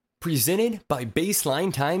Presented by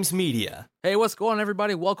Baseline Times Media. Hey, what's going on,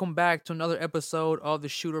 everybody? Welcome back to another episode of the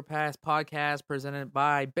Shooter Pass podcast presented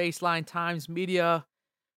by Baseline Times Media.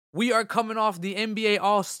 We are coming off the NBA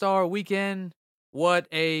All-Star weekend. What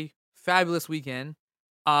a fabulous weekend.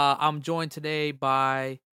 I'm joined today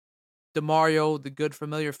by DeMario, the good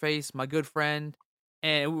familiar face, my good friend.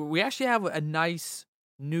 And we actually have a nice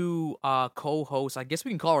new co-host. I guess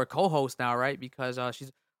we can call her co-host now, right? Because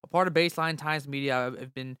she's a part of Baseline Times Media.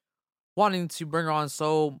 I've been wanting to bring her on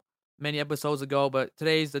so many episodes ago, but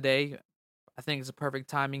today's the day. I think it's a perfect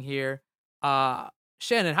timing here.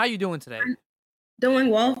 Shannon, how you doing today? I'm doing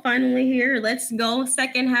well, finally here. Let's go.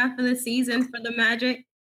 Second half of the season for the Magic.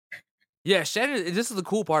 Yeah, Shannon, this is the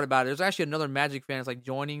cool part about it. There's actually another Magic fan that's like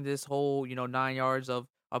joining this whole, 9 yards of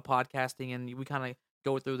podcasting, and we kind of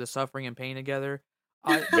go through the suffering and pain together.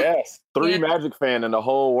 Yes, three Magic fan in the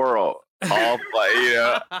whole world. All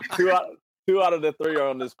two out of the three are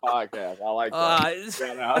on this podcast. I like that.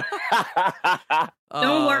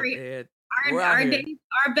 Don't worry.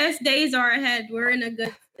 Our best days are ahead. We're in a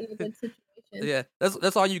good situation. Yeah,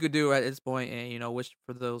 that's all you could do at this point, and wish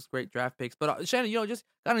for those great draft picks. But Shannon, just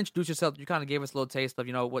kind of introduce yourself. You kind of gave us a little taste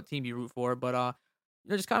of what team you root for, but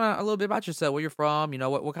just kind of a little bit about yourself, where you're from.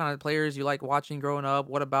 What kind of players you like watching growing up.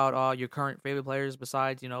 What about your current favorite players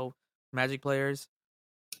besides Magic players?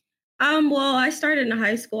 Well, I started in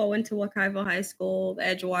high school. I went to Wakaivo High School,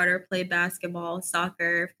 Edgewater, played basketball,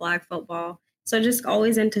 soccer, flag football. So just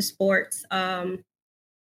always into sports. I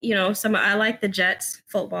like the Jets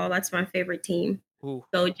football. That's my favorite team. Ooh.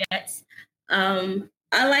 Go Jets. I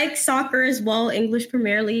like soccer as well, English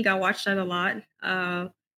Premier League. I watch that a lot. I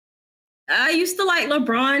used to like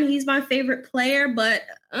LeBron. He's my favorite player, but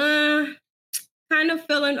I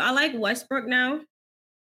like Westbrook now.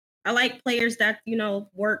 I like players that,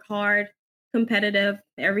 work hard, competitive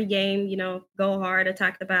every game, go hard,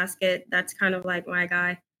 attack the basket. That's kind of like my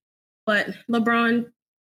guy. But LeBron,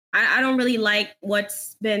 I don't really like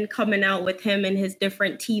what's been coming out with him and his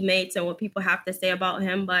different teammates and what people have to say about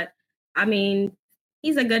him. But, I mean,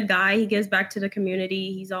 he's a good guy. He gives back to the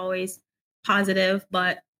community. He's always positive.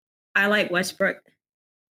 But I like Westbrook.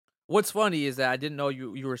 What's funny is that I didn't know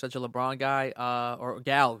you were such a LeBron guy or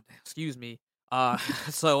gal, excuse me.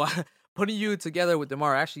 So putting you together with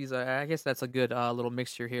DeMar actually I guess that's a good little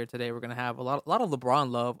mixture here today. We're gonna have a lot of LeBron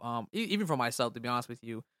love, even for myself, to be honest with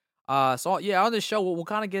you. So yeah, on this show we'll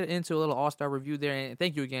kind of get into a little All-Star review there, and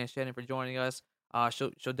thank you again, Shannon, for joining us.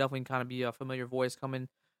 She'll definitely kind of be a familiar voice coming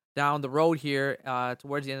down the road here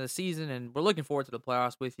towards the end of the season, and we're looking forward to the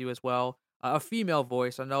playoffs with you as well. A female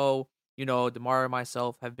voice. I know DeMar and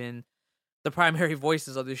myself have been the primary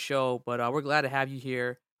voices of this show, but we're glad to have you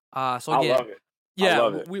here. So again, I love it. Yeah, I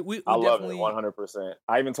love it. We I love definitely... it 100%.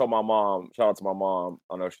 I even told my mom, shout out to my mom.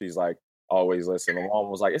 I know she's like always listening. My mom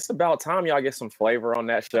was like, it's about time y'all get some flavor on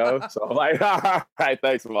that show. So I'm like, all right,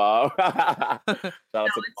 thanks, Mom. Shout out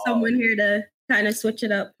to someone here to kind of switch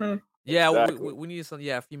it up, huh? Yeah, exactly. we need some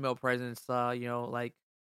female presence, like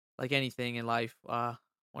anything in life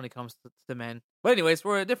when it comes to men. But anyways,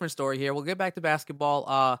 we're a different story here. We'll get back to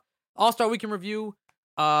basketball. All-Star Weekend review.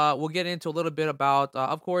 We'll get into a little bit about,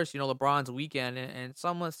 of course, LeBron's weekend and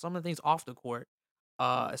some of the things off the court,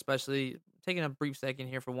 especially taking a brief second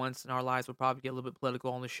here for once in our lives. We'll probably get a little bit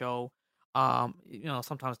political on the show.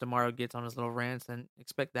 Sometimes DeMario gets on his little rants, and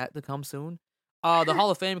expect that to come soon. The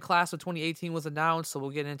Hall of Fame class of 2018 was announced, so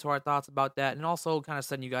we'll get into our thoughts about that, and also kind of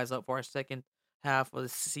setting you guys up for our second half of the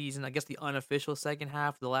season. I guess the unofficial second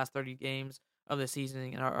half, the last 30 games of the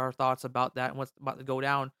season, and our thoughts about that and what's about to go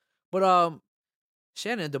down. But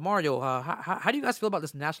Shannon and DeMario, how do you guys feel about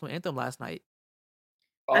this national anthem last night?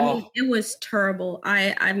 I mean, it was terrible.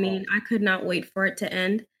 I mean, I could not wait for it to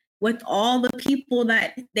end. With all the people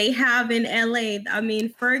that they have in LA. I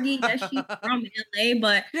mean, Fergie, yes, she's from LA,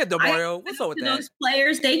 but yeah, DeMario, what's up with that? Those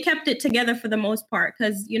players, they kept it together for the most part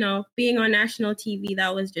because, being on national TV,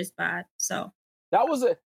 that was just bad. So that was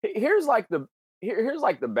here's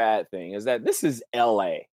the bad thing is that this is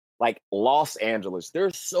LA, like Los Angeles.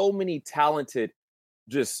 There's so many talented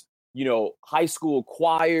just high school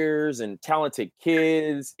choirs and talented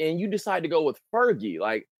kids, and you decide to go with Fergie.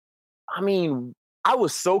 Like, I mean, I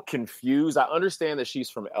was so confused. I understand that she's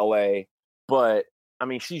from LA, but I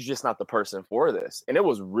mean, she's just not the person for this, and it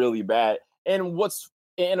was really bad. And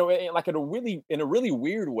in a really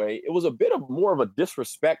weird way, it was a bit of more of a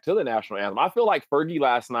disrespect to the national anthem. I feel like Fergie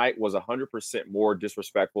last night was 100% more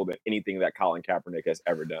disrespectful than anything that Colin Kaepernick has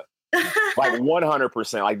ever done. Like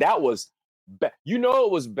 100%. Like that was.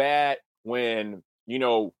 It was bad when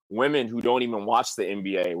women who don't even watch the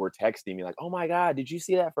NBA were texting me like, "Oh my God, did you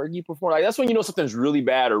see that Fergie perform?" Like that's when you know something's really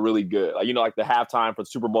bad or really good. Like like the halftime for the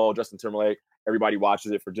Super Bowl, Justin Timberlake, everybody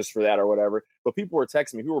watches it for that or whatever. But people were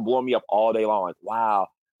texting me, people were blowing me up all day long, like, "Wow,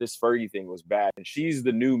 this Fergie thing was bad," and she's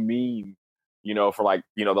the new meme, for like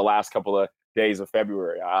the last couple of days of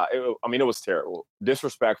February. It was terrible,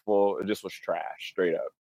 disrespectful. It just was trash, straight up.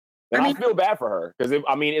 And I feel bad for her because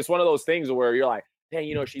it's one of those things where you're like,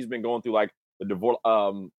 "Hey, she's been going through like the divorce,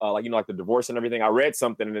 like the divorce and everything." I read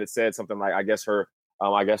something and it said something like, I guess her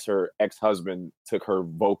ex-husband took her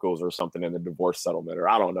vocals or something in the divorce settlement, or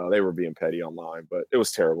I don't know. They were being petty online, but it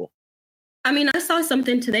was terrible. I saw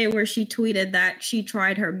something today where she tweeted that she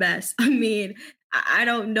tried her best. I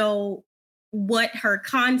don't know what her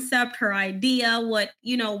concept, her idea, what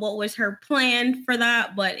was her plan for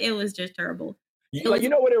that, but it was just terrible. What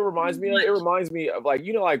it reminds me of? It reminds me of like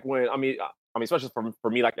when especially for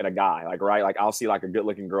me, like in a guy, like right, like I'll see like a good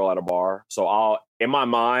looking girl at a bar, so in my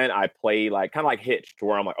mind I play like kind of like Hitch, to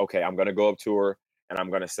where I'm like, okay, I'm gonna go up to her and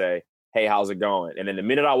I'm gonna say, "Hey, how's it going?" And then the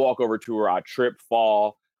minute I walk over to her, I trip,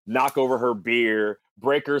 fall, knock over her beer,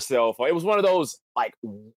 break her cell phone. It was one of those like,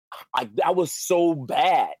 that was so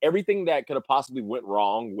bad. Everything that could have possibly went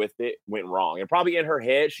wrong with it went wrong, and probably in her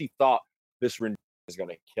head she thought this is going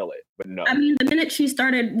to kill it, but no. The minute she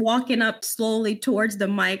started walking up slowly towards the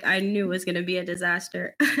mic, I knew it was going to be a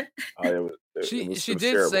disaster. She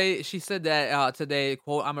said that today,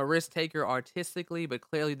 quote, "I'm a risk taker artistically, but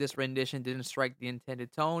clearly this rendition didn't strike the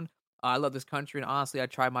intended tone. I love this country, and honestly, I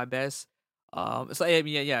tried my best."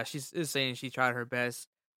 She's saying she tried her best.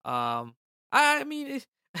 I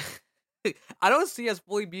don't see us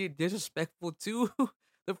fully being disrespectful to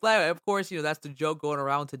the flag. Of course, that's the joke going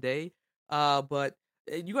around today. But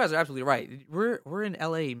you guys are absolutely right. We're in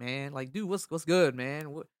LA, man. Like, dude, what's good,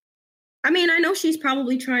 man? I know she's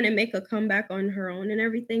probably trying to make a comeback on her own and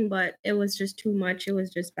everything, but it was just too much. It was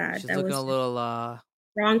just bad. She's looking a little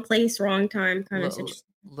wrong place, wrong time kind of situation.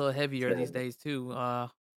 A little heavier these days too.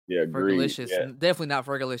 Fergalicious. Yeah. Definitely not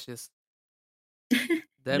Fergalicious.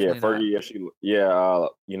 Definitely what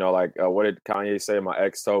did Kanye say? My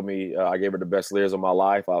ex told me I gave her the best years of my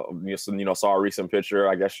life. I saw a recent picture.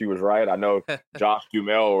 I guess she was right. I know Josh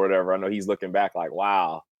Duhamel or whatever. I know he's looking back like,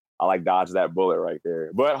 wow, I dodged that bullet right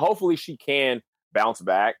there. But hopefully she can bounce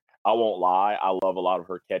back. I won't lie. I love a lot of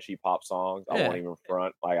her catchy pop songs. I won't even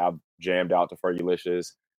front. Like, I've jammed out to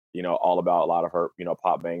Fergalicious, all about a lot of her,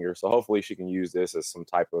 pop bangers. So hopefully she can use this as some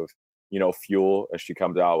type of, fuel as she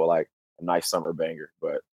comes out with like a nice summer banger.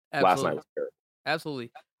 But last night was terrible.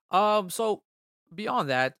 Absolutely. So beyond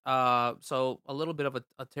that, so a little bit of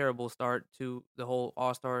a terrible start to the whole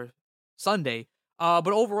All-Star Sunday. But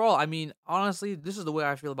overall, honestly, this is the way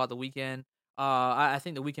I feel about the weekend. I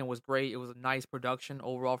think the weekend was great. It was a nice production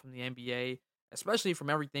overall from the NBA, especially from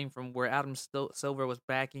everything from where Adam Silver was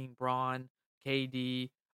backing Bron, KD.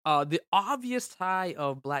 The obvious tie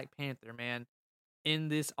of Black Panther, man, in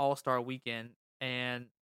this All-Star weekend, and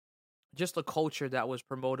just the culture that was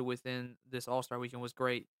promoted within this All-Star weekend was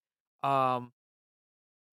great. I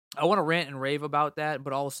want to rant and rave about that,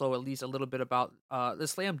 but also at least a little bit about the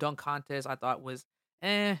slam dunk contest. I thought was,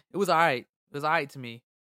 it was all right. It was all right to me.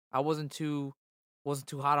 I wasn't too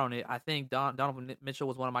hot on it. I think Donovan Mitchell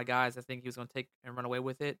was one of my guys. I think he was going to take and run away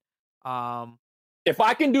with it. If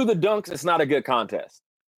I can do the dunks, it's not a good contest.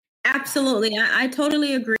 Absolutely. I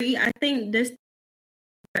totally agree. I think this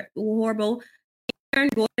horrible. Aaron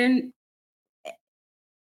Gordon,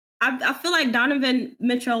 I feel like Donovan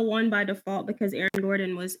Mitchell won by default because Aaron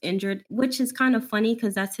Gordon was injured, which is kind of funny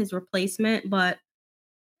because that's his replacement, but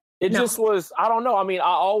just was, I don't know. I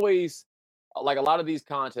always like a lot of these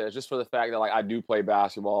contests, just for the fact that like I do play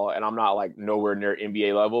basketball and I'm not like nowhere near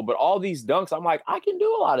NBA level, but all these dunks, I'm like, I can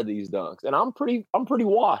do a lot of these dunks, and I'm pretty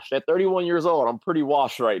washed at 31 years old. I'm pretty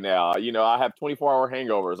washed right now. I have 24-hour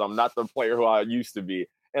hangovers. I'm not the player who I used to be.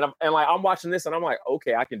 And I'm watching this and I'm like,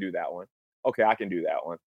 okay, I can do that one. Okay, I can do that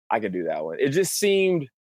one. I can do that one. It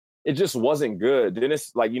just wasn't good.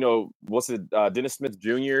 Dennis, Dennis Smith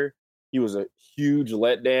Jr., he was a huge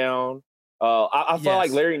letdown. I felt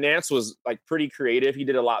like Larry Nance was like pretty creative. He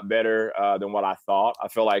did a lot better than what I thought. I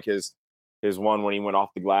feel like his one when he went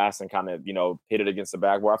off the glass and kind of, hit it against the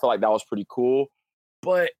backboard, I felt like that was pretty cool.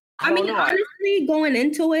 But honestly, going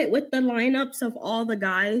into it with the lineups of all the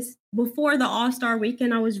guys before the All-Star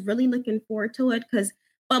weekend, I was really looking forward to it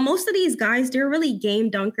but most of these guys, they're really game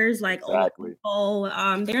dunkers. Like, exactly.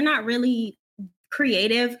 They're not really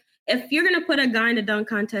creative. If you're going to put a guy in a dunk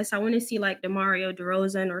contest, I want to see like DeMario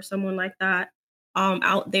DeRozan or someone like that.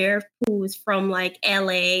 out there who's from like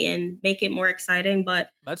LA and make it more exciting. But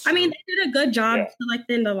That's I mean, true. they did a good job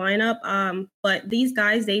selecting the lineup. But these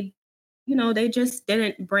guys, they just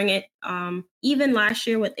didn't bring it. Even last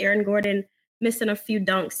year with Aaron Gordon missing a few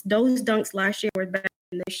dunks, those dunks last year were better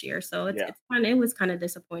than this year. So it's fun. It was kind of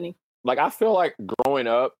disappointing. Like, I feel like growing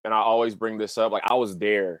up, and I always bring this up, like I was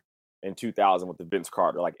there in 2000 with the Vince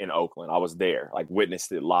Carter, like in Oakland. I was there, like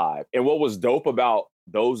witnessed it live. And what was dope about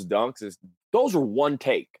those dunks is those were one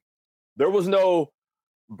take. There was no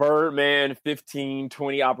Birdman 15,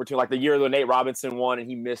 20 opportunity, like the year that Nate Robinson won and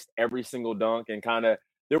he missed every single dunk, and kind of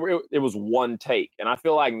it was one take. And I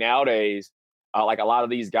feel like nowadays, like a lot of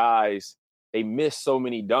these guys, they miss so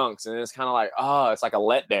many dunks, and it's kind of like, it's like a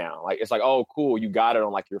letdown. Like, it's like, oh, cool, you got it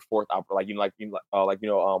on like your fourth, on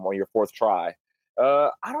your fourth try.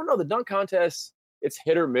 I don't know, the dunk contest, it's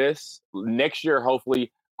hit or miss. Next year,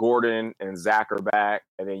 hopefully, Gordon and Zach are back,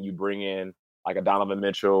 and then you bring in like a Donovan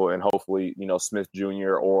Mitchell and hopefully, Smith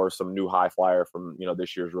Jr. or some new high flyer from,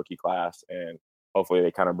 this year's rookie class, and hopefully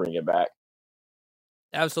they kind of bring it back.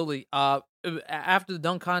 Absolutely. After the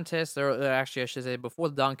dunk contest, or actually I should say before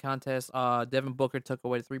the dunk contest, Devin Booker took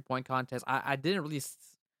away the 3-point contest. I didn't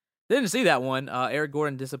see that one. Eric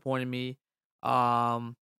Gordon disappointed me.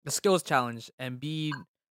 The skills challenge, Embiid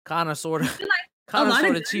kind of sort of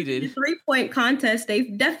cheated. 3-point contest,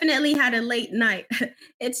 they've definitely had a late night.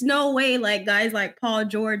 It's no way like guys like Paul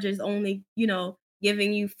George is only,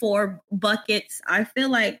 giving you 4 buckets. I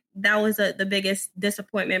feel like that was the biggest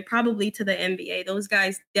disappointment probably to the NBA. Those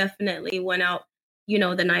guys definitely went out,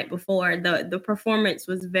 the night before. The performance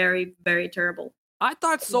was very, very terrible. I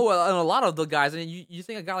thought so. And a lot of the guys, and you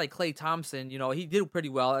think a guy like Klay Thompson, he did pretty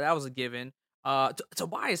well. That was a given.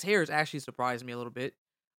 Tobias Harris actually surprised me a little bit.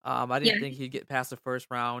 I didn't think he'd get past the first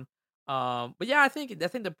round. But yeah, I think the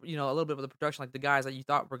a little bit of the production, like the guys that you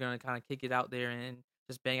thought were going to kind of kick it out there and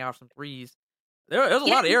just bang out some threes. There's a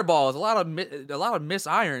lot of air balls, a lot of miss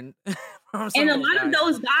iron. And a lot of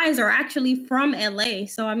those guys are actually from LA.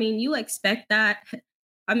 So, I mean, you expect that.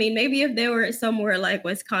 I mean, maybe if they were somewhere like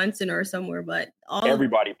Wisconsin or somewhere, but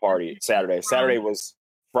everybody partied Saturday.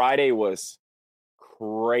 Friday was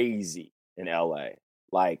crazy in LA.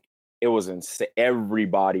 Like, it was insane.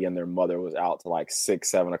 Everybody and their mother was out to like 6,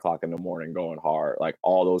 7 o'clock in the morning going hard. Like,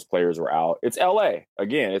 all those players were out. It's LA.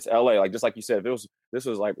 Again, it's LA. Like, just like you said, if this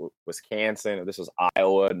was like Wisconsin, or this was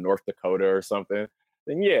Iowa, North Dakota or something,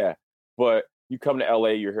 then yeah. But you come to LA,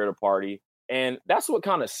 you're here to party. And that's what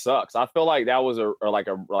kind of sucks. I feel like that was a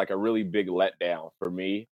really big letdown for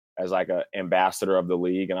me as like an ambassador of the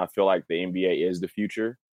league. And I feel like the NBA is the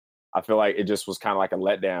future. I feel like it just was kind of like a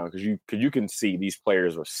letdown because you can see these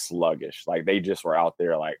players were sluggish. Like, they just were out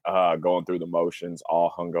there like going through the motions,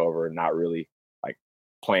 all hungover, and not really like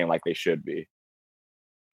playing like they should be.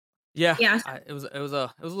 Yeah. It was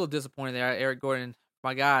a little disappointing there. Eric Gordon,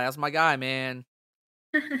 my guy. That's my guy, man.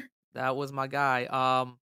 That was my guy.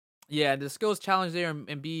 Yeah, the skills challenge there,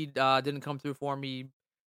 Embiid didn't come through for me.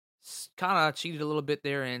 Kind of cheated a little bit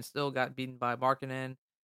there and still got beaten by Markkanen.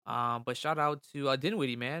 But shout out to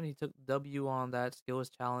Dinwiddie, man. He took W on that skills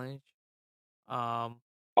challenge. I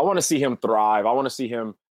want to see him thrive. I want to see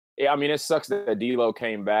him. I mean, it sucks that D'Lo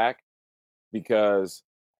came back because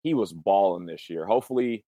he was balling this year.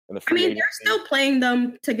 Hopefully, in the free they're still playing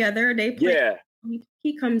them together. They play. Yeah.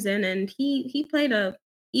 He comes in and he played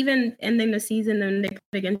even ending the season and they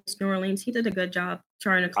played against New Orleans. He did a good job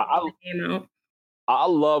trying to close the game out. I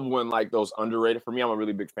love when like those underrated. For me, I'm a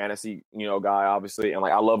really big fantasy, guy, obviously, and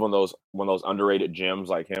like I love when those underrated gems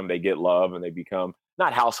like him, they get love and they become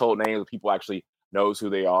not household names, but people actually knows who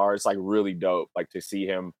they are. It's like really dope, like to see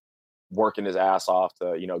him working his ass off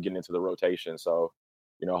to getting into the rotation. So,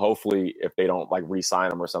 hopefully, if they don't like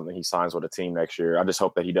re-sign him or something, he signs with a team next year. I just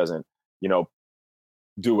hope that he doesn't,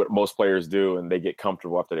 do what most players do and they get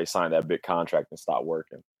comfortable after they sign that big contract and stop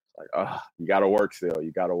working. It's like, you got to work still.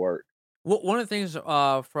 You got to work. Well, one of the things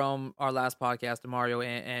from our last podcast, Mario,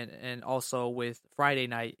 and also with Friday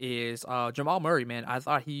night is Jamal Murray, man. I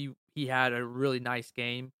thought he had a really nice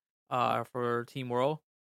game for Team World,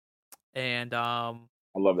 and I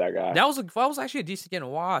love that guy. That was actually a decent game to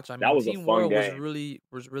watch. I mean, that was Team a fun World game.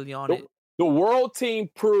 was really on it. The World team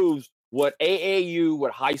proves what AAU,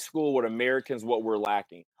 what high school, what Americans, what we're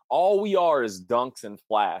lacking. All we are is dunks and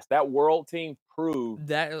flash. That World team proved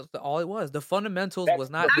that is all it was. The fundamentals was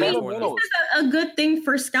not there for them. This is a good thing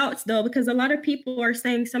for scouts, though, because a lot of people are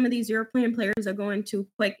saying some of these European players are going too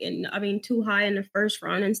quick and too high in the first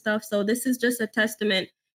round and stuff. So this is just a testament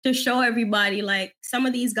to show everybody like some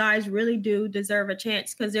of these guys really do deserve a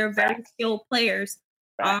chance because they're very skilled players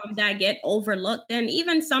that get overlooked. And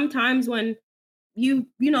even sometimes when you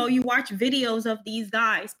watch videos of these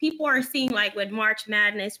guys. People are seeing, like, with March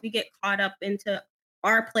Madness, we get caught up into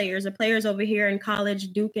our players, the players over here in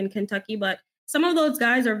college, Duke and Kentucky, but some of those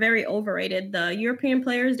guys are very overrated. The European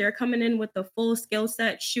players, they're coming in with the full skill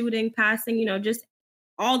set, shooting, passing, just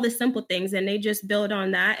all the simple things, and they just build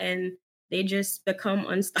on that, and they just become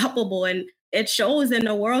unstoppable. And it shows in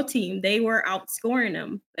the world team. They were outscoring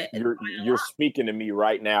them. You're speaking to me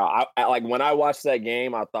right now. I like when I watched that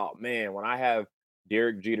game, I thought, man, when I have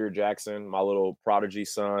Derek Jeter Jackson, my little prodigy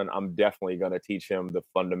son, I'm definitely going to teach him the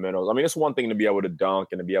fundamentals. I mean, it's one thing to be able to dunk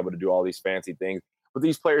and to be able to do all these fancy things, but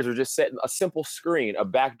these players are just setting a simple screen, a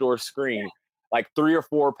backdoor screen, like 3 or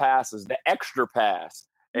 4 passes, the extra pass.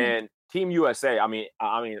 And Team USA, I mean,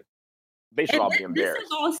 they should all be embarrassed. This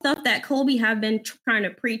is all stuff that Kobe have been trying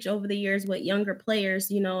to preach over the years with younger players,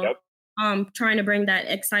 trying to bring that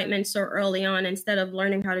excitement so early on instead of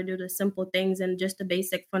learning how to do the simple things and just the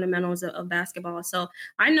basic fundamentals of basketball. So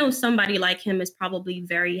I know somebody like him is probably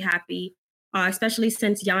very happy, especially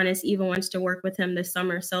since Giannis even wants to work with him this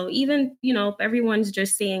summer. So even, everyone's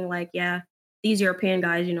just seeing like, yeah, these European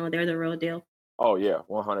guys, they're the real deal. Oh, yeah,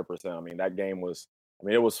 100%. I mean, that game was,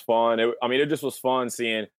 it was fun. It just was fun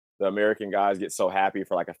seeing the American guys get so happy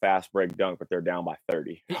for like a fast break dunk, but they're down by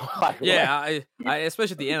 30. I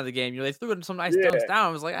especially at the end of the game, they threw in some nice dunks down. I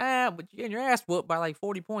was like, but you're getting your ass whooped by like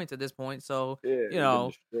 40 points at this point. So, and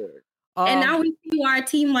now we see why a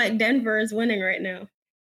team like Denver is winning right now.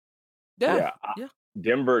 Yeah.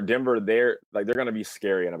 Denver, they're going to be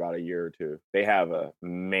scary in about a year or two. They have a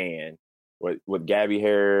man with Gabby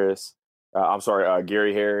Harris.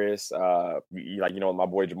 Gary Harris, my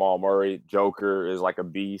boy Jamal Murray, Joker is like a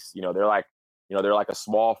beast. They're like a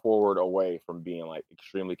small forward away from being like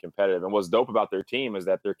extremely competitive. And what's dope about their team is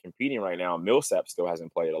that they're competing right now. Millsap still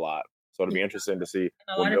hasn't played a lot. So it'll be interesting to see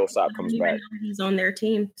when Millsap comes back. He's on their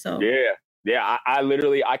team. So yeah.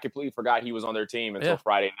 I completely forgot he was on their team until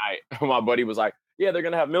Friday night. My buddy was like, yeah, they're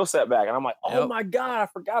going to have Millsap back. And I'm like, oh my God, I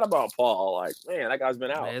forgot about Paul. Like, man, that guy's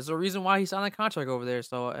been out. There's a reason why he signed a contract over there.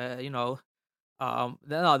 So, it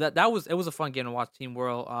was a fun game to watch, Team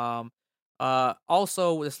World.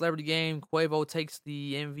 Also with the celebrity game, Quavo takes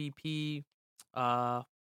the MVP.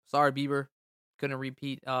 Sorry, Bieber, couldn't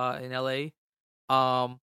repeat in LA.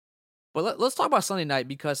 But let's talk about Sunday night,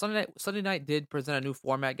 because Sunday night did present a new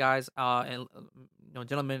format, guys. And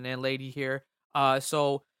gentlemen and lady here.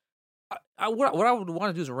 So what I would want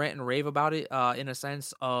to do is rant and rave about it. In a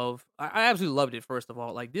sense of, I absolutely loved it. First of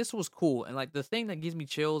all, like, this was cool, and like the thing that gives me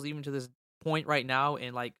chills even to this point right now,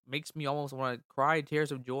 and like makes me almost want to cry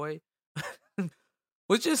tears of joy,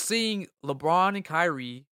 was just seeing LeBron and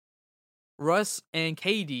Kyrie, Russ and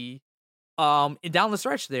KD, down the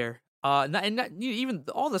stretch there. Even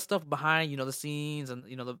all the stuff behind, the scenes and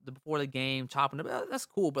the before the game chopping up, that's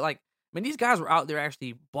cool. But like, these guys were out there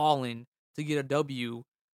actually balling to get a W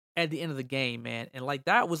at the end of the game, man. And like,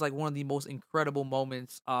 that was like one of the most incredible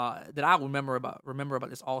moments that I remember about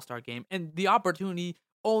this All-Star game. And the opportunity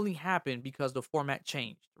only happened because the format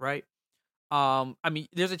changed, right?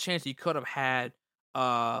 There's a chance you could have had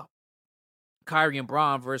Kyrie and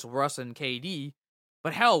Bron versus Russ and KD,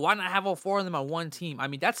 but hell, why not have all 4 of them on one team?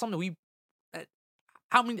 That's something I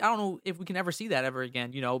don't know if we can ever see that ever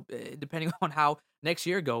again, depending on how next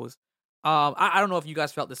year goes. I don't know if you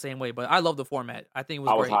guys felt the same way, but I love the format. I think it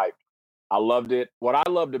was great. I was hyped. I loved it. What I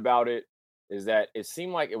loved about it is that it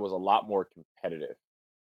seemed like it was a lot more competitive.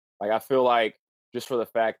 Like, I feel like, just for the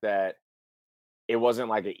fact that it wasn't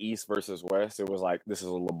like an East versus West, it was like, this is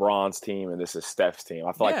LeBron's team and this is Steph's team.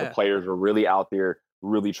 I feel like the players were really out there,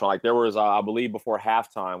 really trying. Like, there was, I believe, before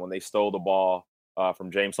halftime when they stole the ball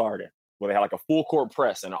from James Harden, when they had like a full court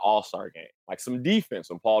press in an All-Star game, like some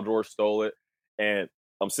defense when Paul George stole it. And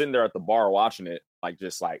I'm sitting there at the bar watching it, like,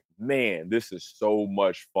 just like, man, this is so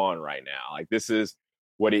much fun right now. Like, this is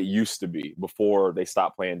what it used to be before they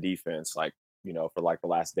stopped playing defense, like, for like the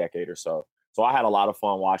last decade or so. So I had a lot of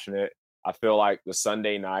fun watching it. I feel like the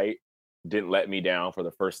Sunday night didn't let me down for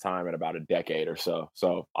the first time in about a decade or so.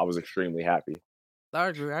 So I was extremely happy. I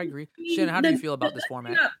agree. Shannon, how do you feel about this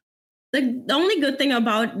format? The only good thing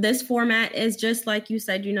about this format is, just like you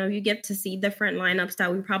said, you get to see different lineups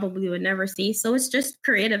that we probably would never see. So it's just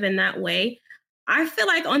creative in that way. I feel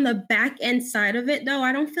like on the back end side of it, though,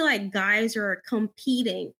 I don't feel like guys are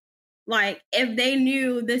competing. Like, if they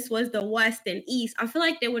knew this was the West and East, I feel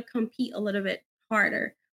like they would compete a little bit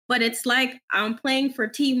harder. But it's like, I'm playing for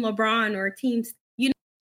Team LeBron or teams,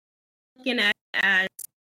 looking at as,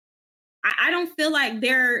 I don't feel like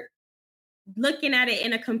they're looking at it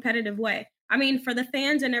in a competitive way. For the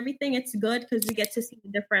fans and everything, it's good because we get to see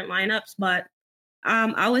the different lineups. But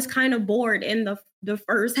I was kind of bored in the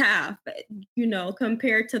first half,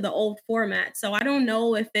 compared to the old format. So I don't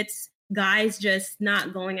know if it's guys just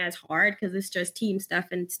not going as hard because it's just team stuff,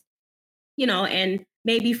 and and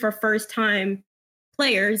maybe for first time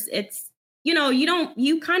players, it's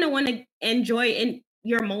you kind of want to enjoy in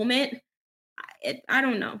your moment. I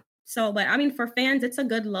don't know. So, but I mean, for fans, it's a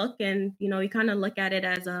good look, and you kind of look at it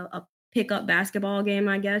as a pickup basketball game,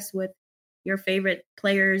 I guess, with your favorite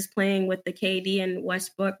players playing with the KD and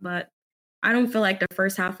Westbrook. But I don't feel like the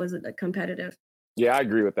first half was competitive. Yeah, I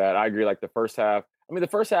agree with that. I agree. Like the first half, I mean, the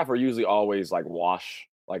first half are usually always like wash,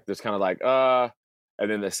 like there's kind of like, and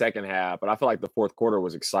then the second half. But I feel like the fourth quarter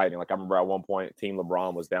was exciting. Like I remember at one point, Team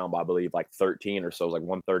LeBron was down by, I believe, like 13 or so, it was like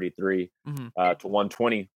 133 to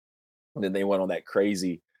 120. And then they went on that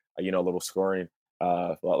crazy, little scoring,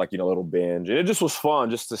 little binge. And it just was fun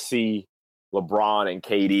just to see LeBron and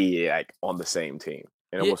KD like on the same team.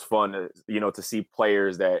 And it was fun to see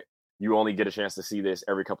players that you only get a chance to see this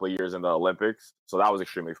every couple of years in the Olympics. So that was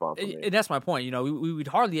extremely fun for me. And that's my point. We would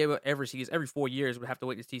hardly ever see this. Every 4 years, we'd have to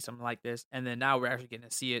wait to see something like this. And then now we're actually getting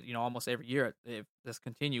to see it, almost every year if this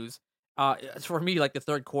continues. For me, like the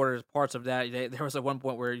third quarter, parts of that, there was at one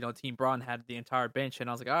point where Team Bron had the entire bench, and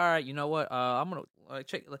I was like, all right, you know what? I'm gonna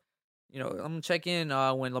check. I'm gonna check in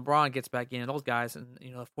when LeBron gets back in. And those guys, and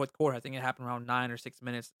the fourth quarter, I think it happened around 9 or 6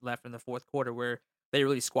 minutes left in the fourth quarter where they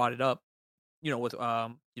really squatted up. With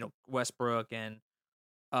Westbrook and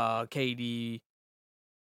KD,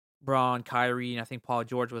 Braun, Kyrie, and I think Paul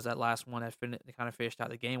George was that last one that kind of finished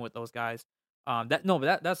out the game with those guys.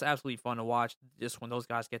 That's absolutely fun to watch. Just when those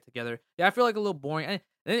guys get together, yeah, I feel like a little boring.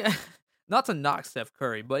 Not to knock Steph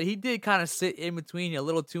Curry, but he did kind of sit in between a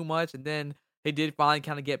little too much, and then he did finally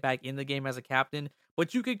kind of get back in the game as a captain.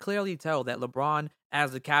 But you could clearly tell that LeBron,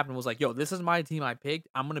 as the captain, was like, "Yo, this is my team I picked.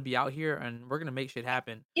 I'm gonna be out here, and we're gonna make shit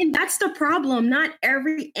happen." And that's the problem. Not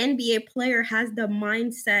every NBA player has the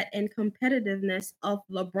mindset and competitiveness of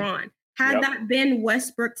LeBron. Had that been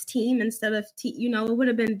Westbrook's team instead of it would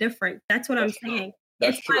have been different. That's what I'm saying.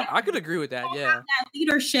 That's true. Like, I could agree with that. Yeah, have that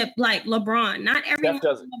leadership like LeBron. Not everyone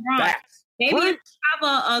does LeBron. Facts. Maybe you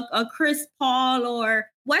have a Chris Paul, or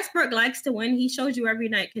Westbrook likes to win. He shows you every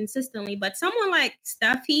night consistently. But someone like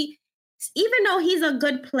Steph, even though he's a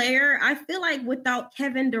good player, I feel like without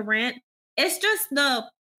Kevin Durant, it's just the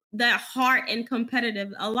heart and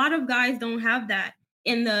competitive. A lot of guys don't have that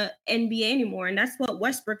in the NBA anymore. And that's what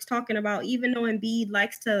Westbrook's talking about. Even though Embiid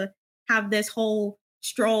likes to have this whole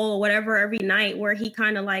stroll or whatever every night where he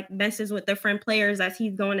kind of like messes with different players as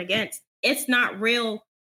he's going against, it's not real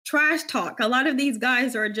trash talk. A lot of these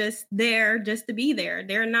guys are just there just to be there.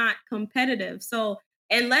 They're not competitive. So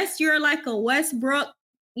unless you're like a Westbrook,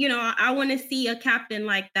 I want to see a captain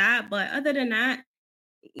like that. But other than that,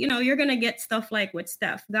 you're going to get stuff like with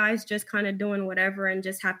Steph, guys just kind of doing whatever and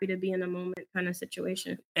just happy to be in the moment kind of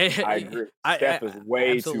situation. I agree. Steph is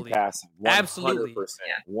way too passive. 100%. Absolutely.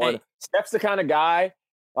 Steph's the kind of guy,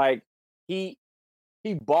 like, he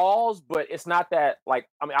balls, but it's not that, like,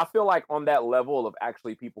 I mean, I feel like on that level of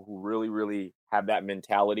actually people who really, really have that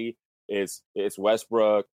mentality, it's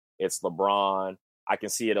Westbrook, it's LeBron. I can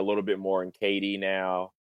see it a little bit more in KD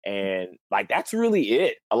now. And like, that's really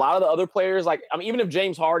it. A lot of the other players, like, I mean, even if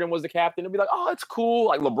James Harden was the captain, it'd be like, oh, it's cool.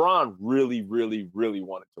 Like LeBron really, really, really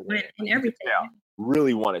wanted to win. And everything. Yeah,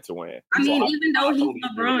 really wanted to win. I mean, even though he's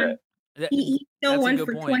LeBron, he still won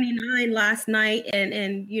for 29 last night and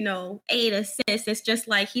 8 assists. It's just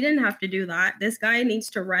like, he didn't have to do that. This guy needs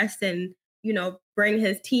to rest and, bring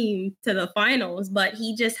his team to the finals, but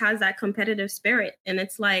he just has that competitive spirit. And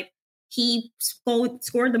it's like, he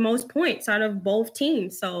scored the most points out of both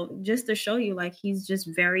teams. So just to show you, like, he's just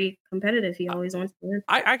very competitive. He always wants to win.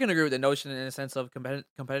 I can agree with the notion in a sense of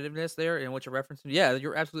competitiveness there and what you're referencing. Yeah,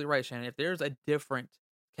 you're absolutely right, Shannon. If there's a different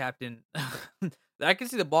captain, I can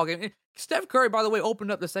see the ball game. Steph Curry, by the way,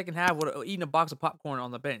 opened up the second half with eating a box of popcorn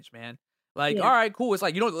on the bench, man. Like, all right, cool. It's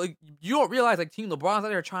like, you don't realize, like, Team LeBron's out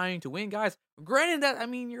there trying to win, guys. Granted that, I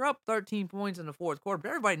mean, you're up 13 points in the fourth quarter, but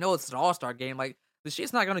everybody knows it's an all-star game. Like, the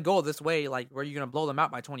shit's not going to go this way, like, where you're going to blow them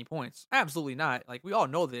out by 20 points. Absolutely not. Like, we all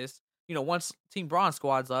know this. Once Team Bron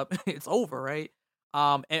squads up, it's over, right?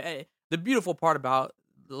 And the beautiful part about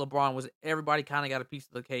LeBron was everybody kind of got a piece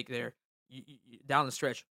of the cake there down the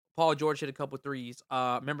stretch. Paul George hit a couple threes.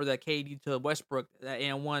 Remember that KD to Westbrook, that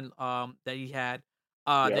and one that he had.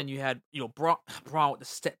 Then you had, Bron with the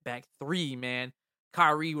step back three, man.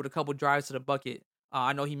 Kyrie with a couple drives to the bucket.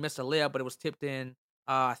 I know he missed a layup, but it was tipped in.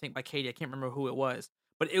 I think by KD. I can't remember who it was.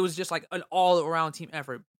 But it was just like an all-around team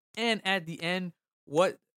effort. And at the end,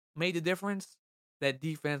 what made the difference? That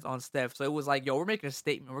defense on Steph. So it was like, yo, we're making a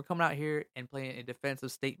statement. We're coming out here and playing a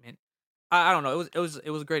defensive statement. I don't know. It was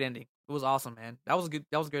a great ending. It was awesome, man. That was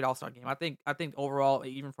a great All-Star game. I think overall,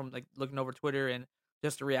 even from like looking over Twitter and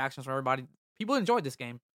just the reactions from everybody, people enjoyed this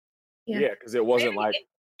game. Yeah, because it wasn't like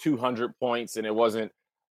 200 points and it wasn't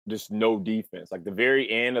just no defense. Like the very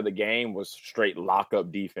end of the game was straight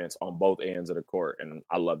lockup defense on both ends of the court, and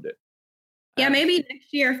I loved it. Yeah, maybe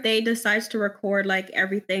next year if they decide to record like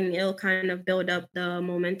everything, it'll kind of build up the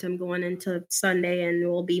momentum going into Sunday, and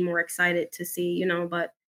we'll be more excited to see, you know.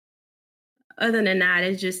 But other than that,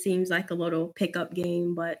 it just seems like a little pickup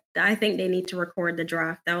game. But I think they need to record the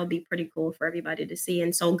draft. That would be pretty cool for everybody to see,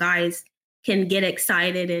 and so guys can get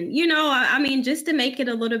excited. And you know, I mean, just to make it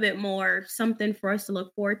a little bit more something for us to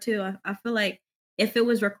look forward to. I feel like if it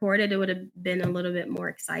was recorded, it would have been a little bit more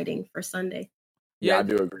exciting for Sunday. Yeah, I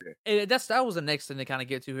do agree. That was the next thing to kind of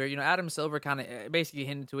get to here. You know, Adam Silver kind of basically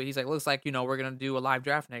hinted to it. He's like, looks like, you know, we're going to do a live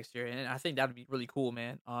draft next year. And I think that'd be really cool,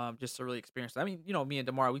 man. Just to really experience it. I mean, you know, me and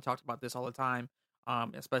DeMar, we talked about this all the time,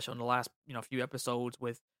 especially in the last, you know, few episodes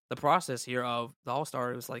with the process here of the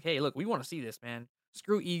All-Star. It was like, hey, look, we want to see this, man.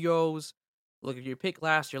 Screw egos. Look, if you pick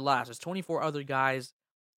last, you're last. There's 24 other guys.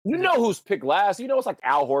 You know who's picked last. You know it's like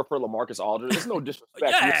Al Horford, LaMarcus Aldridge. There's no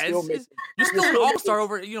disrespect. Yeah, you're still an all-star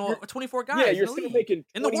over, you know, 24 guys. Yeah, you're still making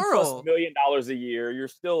in the world $20+ million a year. You're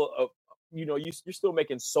still, you know, you're still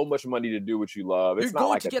making so much money to do what you love. It's you're not going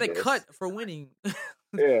like to get a cut for winning.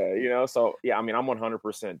 Yeah, you know, so yeah, I mean, I'm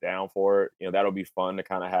 100% down for it. You know, that'll be fun to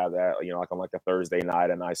kind of have that, you know, like on like a Thursday night,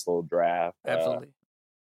 a nice little draft. Absolutely.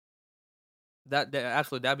 That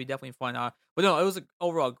absolutely, that'd be definitely fun. But no, it was an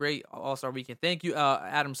overall great All-Star weekend. Thank you,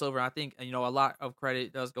 Adam Silver. I think, you know, a lot of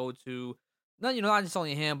credit does go to not just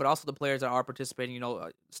only him, but also the players that are participating. You know,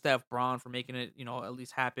 Steph Braun for making it, you know, at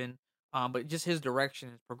least happen. But just his direction,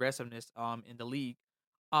 his progressiveness, in the league.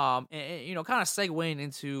 And you know, kind of segueing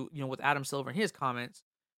into, you know, with Adam Silver and his comments.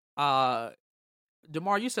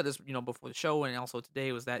 DeMar, you said this, you know, before the show and also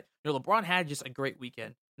today, was that, you know, LeBron had just a great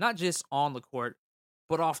weekend, not just on the court,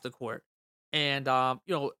 but off the court. And,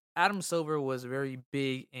 you know, Adam Silver was very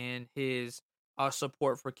big in his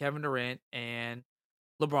support for Kevin Durant and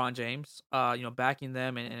LeBron James, you know, backing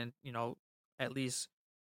them and, you know, at least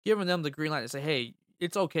giving them the green light to say, hey,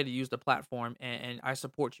 it's okay to use the platform and I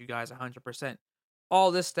support you guys 100%.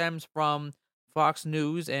 All this stems from Fox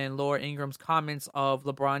News and Laura Ingram's comments of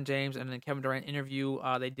LeBron James and then Kevin Durant interview.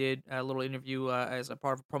 They did a little interview as a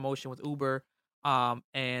part of a promotion with Uber.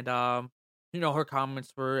 You know, her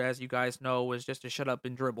comments were, as you guys know, was just to shut up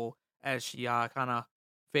and dribble as she kind of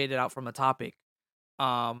faded out from the topic.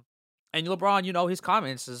 And LeBron, you know, his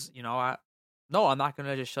comments is, you know, I'm not going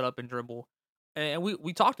to just shut up and dribble. And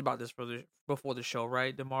we talked about this before the show,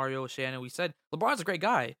 right? DeMario, Shannon, we said LeBron's a great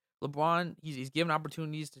guy. LeBron, he's giving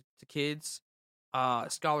opportunities to kids,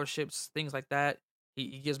 scholarships, things like that.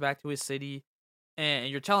 He gives back to his city. And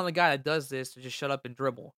you're telling a guy that does this to just shut up and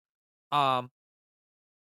dribble.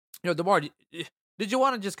 You know, DeMar, did you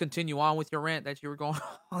want to just continue on with your rant that you were going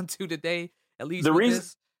on to today? At least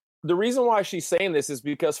the reason why she's saying this is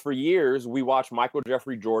because for years we watched Michael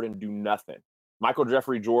Jeffrey Jordan do nothing. Michael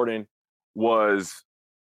Jeffrey Jordan was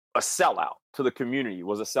a sellout to the community,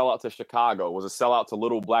 was a sellout to Chicago, was a sellout to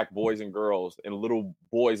little black boys and girls and little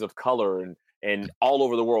boys of color and all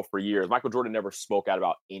over the world for years. Michael Jordan never spoke out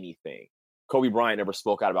about anything. Kobe Bryant never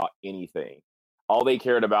spoke out about anything. All they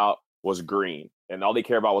cared about was green, and all they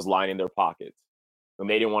cared about was lining their pockets. And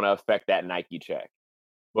they didn't want to affect that Nike check.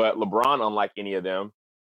 But LeBron, unlike any of them,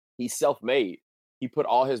 he's self-made. He put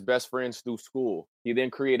all his best friends through school. He then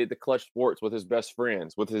created the Clutch Sports with his best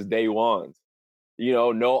friends, with his day ones. You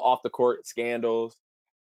know, no off-the-court scandals.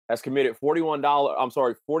 Has committed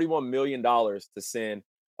 $41 million to send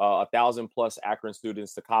 1,000+ Akron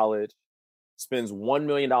students to college. Spends $1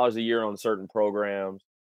 million a year on certain programs.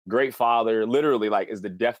 Great father, literally like is the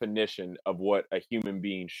definition of what a human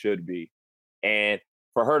being should be. And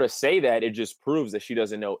for her to say that, it just proves that she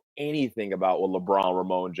doesn't know anything about what LeBron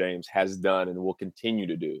Ramon James has done and will continue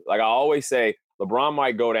to do. Like I always say, LeBron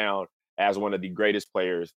might go down as one of the greatest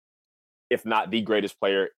players, if not the greatest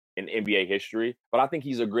player in NBA history, but I think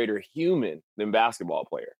he's a greater human than basketball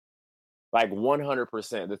player. Like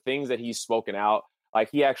 100%. The things that he's spoken out, like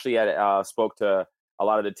he actually had spoke to a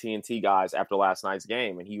lot of the TNT guys after last night's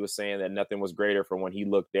game, and he was saying that nothing was greater for when he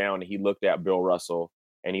looked down and he looked at Bill Russell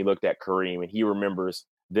and he looked at Kareem, and he remembers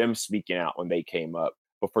them speaking out when they came up.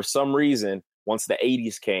 But for some reason, once the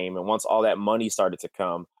 80s came and once all that money started to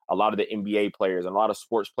come, a lot of the NBA players and a lot of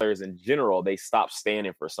sports players in general, they stopped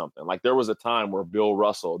standing for something. Like there was a time where Bill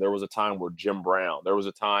Russell, there was a time where Jim Brown, there was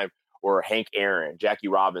a time where Hank Aaron, Jackie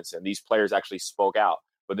Robinson, these players actually spoke out.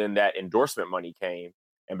 But then that endorsement money came,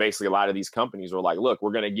 and basically a lot of these companies were like, look,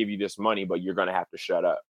 we're going to give you this money, but you're going to have to shut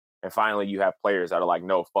up. And finally, you have players that are like,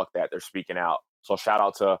 no, fuck that. They're speaking out. So shout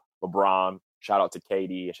out to LeBron, shout out to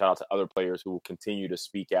KD, and shout out to other players who will continue to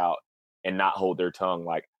speak out and not hold their tongue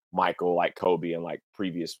like Michael, like Kobe, and like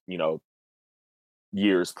previous,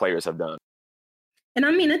 years players have done. And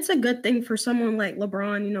I mean, it's a good thing for someone like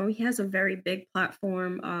LeBron. He has a very big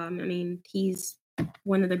platform. I mean, he's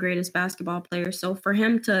one of the greatest basketball players. So for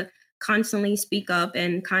him to constantly speak up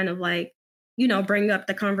and kind of like, bring up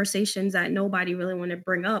the conversations that nobody really want to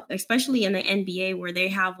bring up, especially in the NBA where they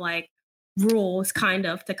have like rules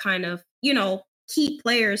to keep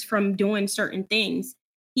players from doing certain things.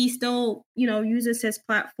 He still, uses his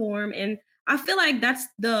platform. And I feel like that's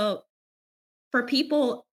for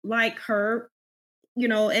people like her,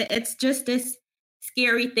 it's just this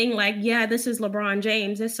scary thing. Like, yeah, this is LeBron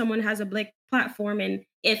James. If someone has a big platform, and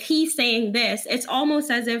if he's saying this, it's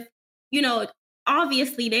almost as if,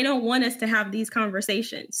 obviously they don't want us to have these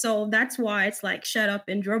conversations. So that's why it's like, shut up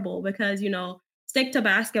and dribble, because, stick to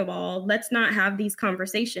basketball. Let's not have these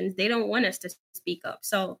conversations. They don't want us to speak up.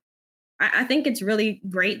 So I think it's really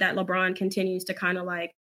great that LeBron continues to kind of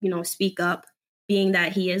like, speak up, being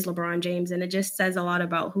that he is LeBron James. And it just says a lot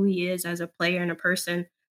about who he is as a player and a person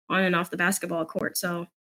on and off the basketball court. So,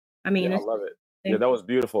 I mean, I love it. Yeah, that was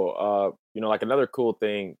beautiful. Like another cool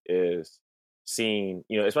thing is seeing,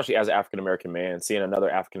 especially as an African-American man, seeing another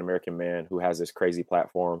African-American man who has this crazy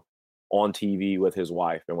platform on TV with his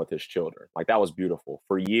wife and with his children. Like, that was beautiful.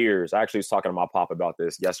 For years, I actually was talking to my pop about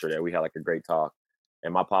this yesterday. We had like a great talk.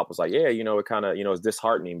 And my pop was like, yeah, it kind of, it's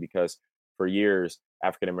disheartening because for years,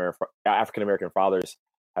 African-American fathers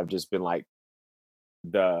have just been like,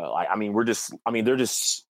 they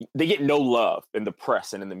get no love in the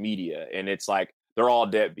press and in the media. And it's like, they're all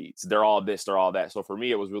deadbeats. They're all this, they're all that. So for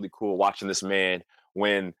me, it was really cool watching this man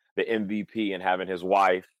win the MVP and having his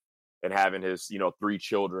wife and having his, 3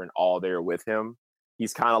 children all there with him.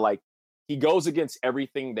 He's kind of like, he goes against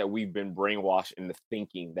everything that we've been brainwashed into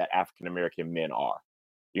thinking that African-American men are,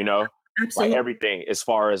 Absolutely. Like everything as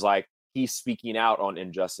far as like, he's speaking out on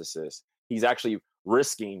injustices. He's actually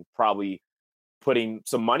risking probably putting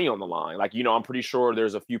some money on the line. Like, I'm pretty sure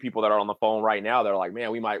there's a few people that are on the phone right now that are like, man,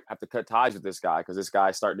 we might have to cut ties with this guy because this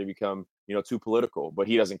guy's starting to become, too political, but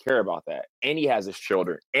he doesn't care about that. And he has his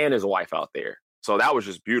children and his wife out there. So that was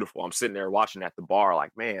just beautiful. I'm sitting there watching at the bar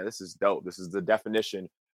like, man, this is dope. This is the definition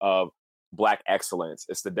of Black excellence.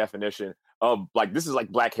 It's the definition of like, this is like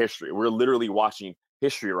Black history. We're literally watching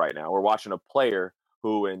history right now. We're watching a player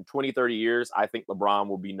who in 20, 30 years, I think LeBron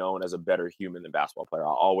will be known as a better human than basketball player. I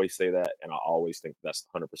always say that, and I always think that's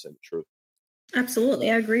 100% the truth. Absolutely.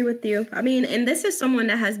 I agree with you. I mean, and this is someone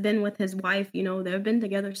that has been with his wife, they've been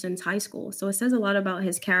together since high school. So it says a lot about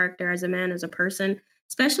his character as a man, as a person,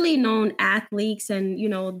 especially known athletes and,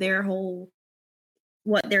 their whole,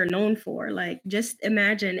 what they're known for. Like, just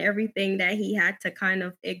imagine everything that he had to kind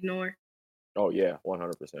of ignore. Oh, yeah,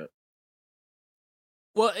 100%.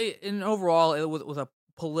 Well, in overall, it was a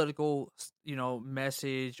political,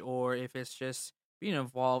 message, or if it's just being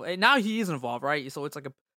involved. And now he is involved, right? So it's like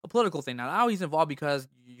a political thing. Now he's involved because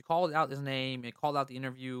you called out his name and called out the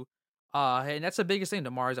interview. And that's the biggest thing,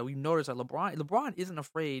 Demar, is that we've noticed that LeBron isn't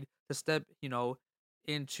afraid to step,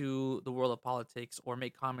 into the world of politics or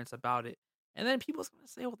make comments about it. And then people's going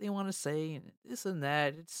to say what they want to say and this and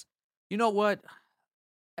that. It's, you know what?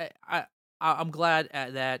 I'm glad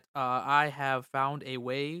that I have found a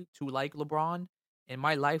way to like LeBron in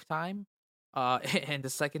my lifetime, and the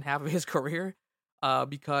second half of his career,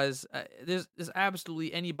 because there's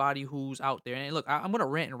absolutely anybody who's out there. And look, I'm gonna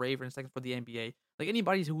rant and rave for a second for the NBA. Like,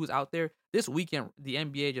 anybody who's out there this weekend, the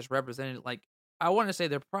NBA just represented. Like, I want to say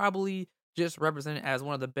they're probably just represented as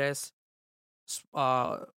one of the best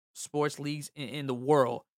sports leagues in the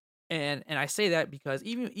world. And I say that because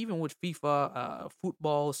even with FIFA,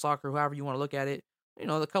 football, soccer, however you want to look at it,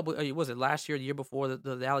 the couple, was it last year, the year before,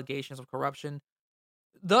 the allegations of corruption.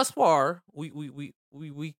 Thus far, we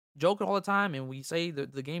joke all the time and we say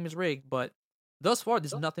the game is rigged, but thus far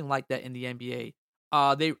there's nothing like that in the NBA.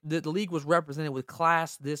 The league was represented with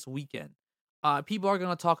class this weekend. People are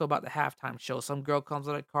gonna talk about the halftime show. Some girl comes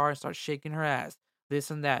out of the car and starts shaking her ass.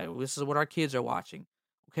 This and that. This is what our kids are watching.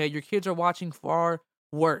 Okay, your kids are watching far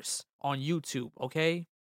worse on YouTube, okay?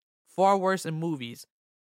 Far worse in movies.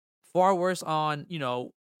 Far worse on,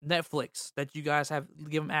 Netflix that you guys have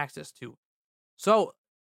given access to. So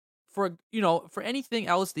for anything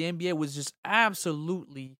else, the NBA was just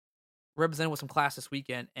absolutely represented with some class this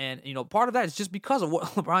weekend. And, part of that is just because of what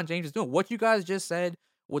LeBron James is doing. What you guys just said,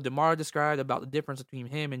 what DeMar described about the difference between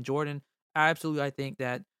him and Jordan, absolutely, I think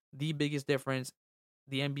that the biggest difference,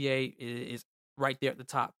 the NBA is right there at the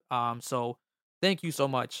top. So thank you so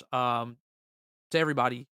much to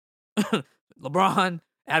everybody LeBron,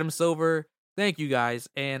 Adam Silver, thank you guys.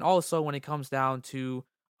 And also when it comes down to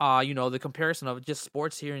the comparison of just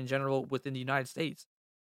sports here in general within the United States,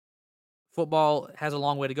 football has a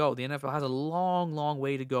long way to go. The NFL has a long, long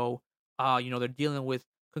way to go. They're dealing with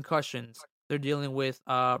concussions. They're dealing with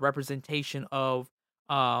representation of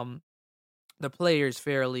the players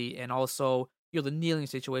fairly, and also the kneeling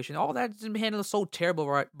situation. All that's been handled so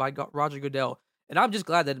terrible by Roger Goodell. And I'm just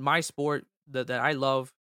glad that my sport that I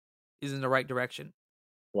love is in the right direction.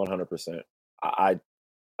 100%. I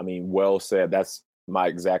mean, well said. That's my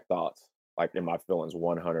exact thoughts, like in my feelings,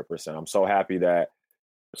 100%. I'm so happy that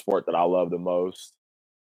the sport that I love the most,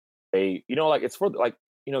 it's for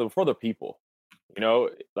for the people,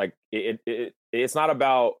 like it's not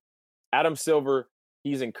about Adam Silver.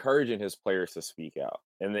 He's encouraging his players to speak out.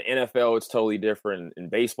 In the NFL, it's totally different. In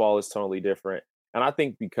baseball, it's totally different. And I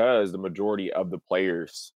think because the majority of the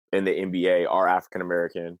players in the NBA are African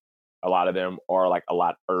American, a lot of them are like a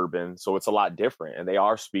lot urban. So it's a lot different. And they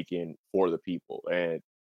are speaking for the people. And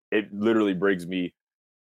it literally brings me,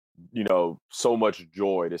 so much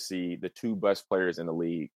joy to see the two best players in the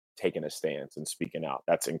league taking a stance and speaking out.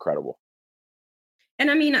 That's incredible.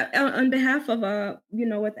 And I mean, on behalf of,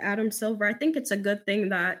 with Adam Silver, I think it's a good thing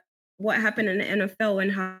that what happened in the NFL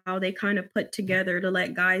and how they kind of put together to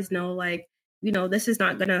let guys know, like, this is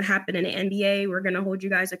not going to happen in the NBA. We're going to hold you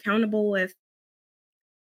guys accountable if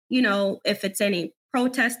it's any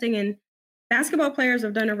protesting. And basketball players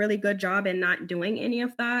have done a really good job in not doing any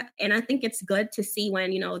of that. And I think it's good to see when,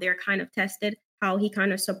 they're kind of tested, how he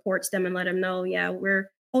kind of supports them and let them know, yeah, we're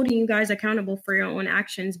holding you guys accountable for your own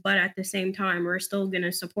actions, but at the same time, we're still going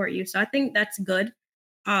to support you. So I think that's good.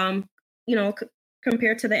 Compared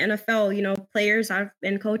to the NFL, players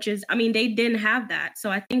and coaches, I mean, they didn't have that. So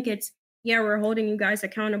I think it's, we're holding you guys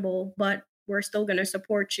accountable, but we're still going to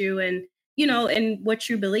support you and, in what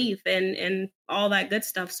you believe and all that good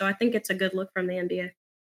stuff. So I think it's a good look from the NBA.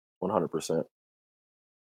 100%.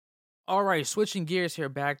 All right, switching gears here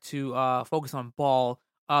back to focus on ball.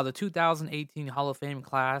 The 2018 Hall of Fame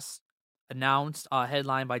class announced,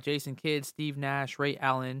 headlined by Jason Kidd, Steve Nash, Ray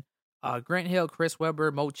Allen, Grant Hill, Chris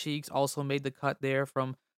Webber, Mo Cheeks also made the cut there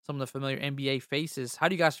from some of the familiar NBA faces. How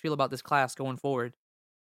do you guys feel about this class going forward?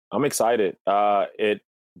 I'm excited. It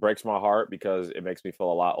breaks my heart because it makes me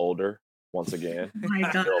feel a lot older once again. Oh my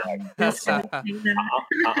God.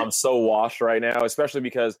 I'm so washed right now, especially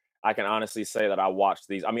because I can honestly say that I watched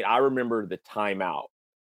these. I mean, I remember the timeout.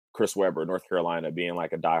 Chris Webber, North Carolina, being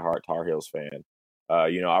like a diehard Tar Heels fan.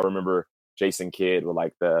 I remember Jason Kidd with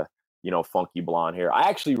like the, funky blonde hair. I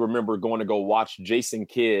actually remember going to go watch Jason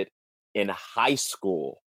Kidd in high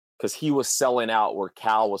school because he was selling out where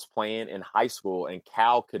Cal was playing in high school, and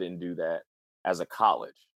Cal couldn't do that as a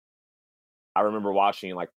college. I remember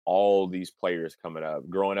watching like all these players coming up,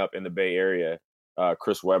 growing up in the Bay Area.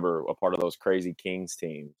 Chris Webber, a part of those crazy Kings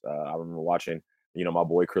teams. I remember watching, my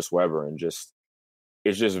boy Chris Webber, and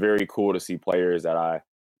it's just very cool to see players that I,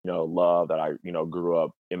 love, that I, grew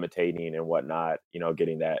up imitating and whatnot,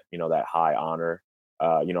 getting that, that high honor.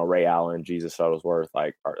 Ray Allen, Jesus Shuttlesworth,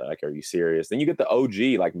 are you serious? Then you get the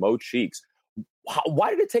OG, like Mo Cheeks. Why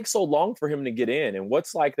did it take so long for him to get in? And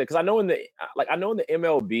what's like that? Because I know in the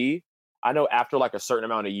MLB, I know after like a certain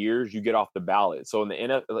amount of years, you get off the ballot. So in the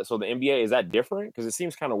NBA, is that different? Because it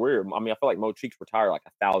seems kind of weird. I mean, I feel like Mo Cheeks retired like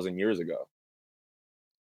 1,000 years ago.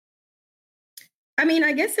 I mean,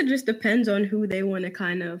 I guess it just depends on who they want to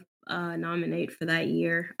kind of nominate for that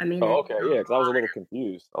year. I mean, okay, yeah, because I was a little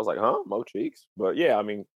confused. I was like, huh, Mo Cheeks? But yeah, I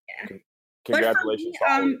mean, congratulations.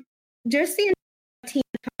 Just seeing Tina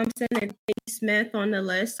Thompson and Katie Smith on the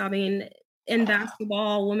list. I mean, in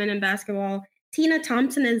basketball, women in basketball, Tina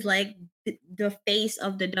Thompson is like the face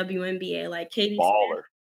of the WNBA. Like Katie Smith,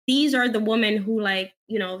 these are the women who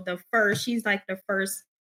she's like the first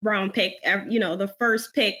round pick, the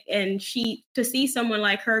first pick. And to see someone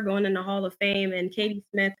like her going in the Hall of Fame, and Katie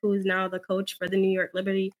Smith, who's now the coach for the New York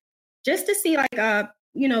Liberty, just to see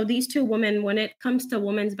these two women, when it comes to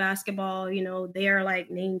women's basketball, they are like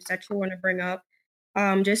names that you want to bring up,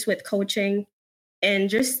 just with coaching and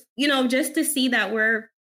just to see that we're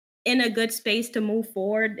in a good space to move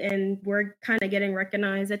forward and we're kind of getting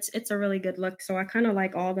recognized. It's a really good look. So I kind of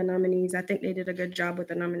like all the nominees. I think they did a good job with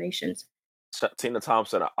the nominations. Tina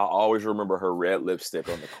Thompson, I always remember her red lipstick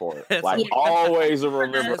on the court. Always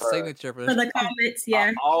remember her. Signature for the comments,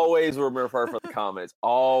 yeah. I always remember her for the comments.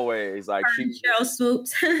 Always. Like Cheryl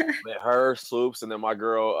Swoops. Her Swoops, and then my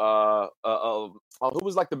girl, who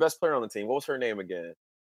was like the best player on the team? What was her name again?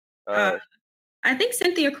 I think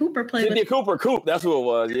Cynthia Cooper played. Cynthia Cooper, that's who it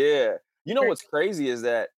was. Yeah. What's crazy is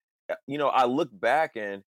that, I look back,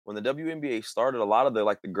 and when the WNBA started, a lot of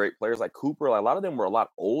the great players like Cooper, like, a lot of them were a lot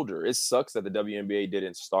older. It sucks that the WNBA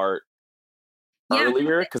didn't start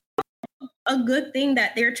earlier, because a good thing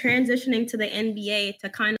that they're transitioning to the NBA to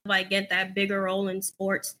kind of like get that bigger role in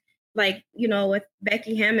sports. Like, you know, with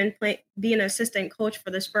Becky Hammond being an assistant coach for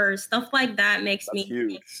the Spurs, stuff like that makes me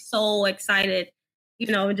huge. So excited, you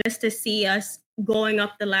know, just to see us going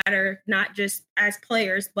up the ladder, not just as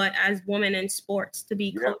players, but as women in sports to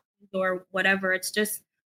be coaches or whatever. It's just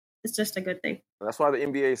a good thing. That's why the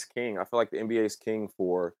NBA is king. I feel like the NBA is king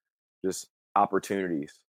for just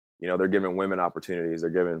opportunities. You know, they're giving women opportunities. They're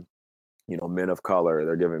giving, you know, men of color.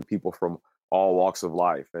 They're giving people from all walks of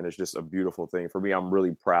life. And it's just a beautiful thing. For me, I'm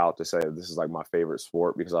really proud to say that this is like my favorite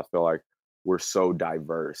sport, because I feel like we're so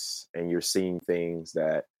diverse and you're seeing things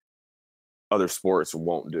that other sports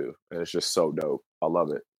won't do. And it's just so dope. I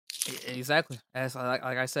love it. Exactly. As like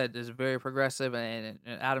I said, it's very progressive, and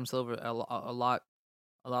Adam Silver, a lot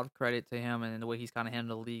of credit to him and the way he's kind of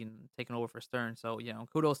handled the league and taking over for Stern. So, you know,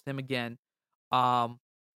 kudos to him again. The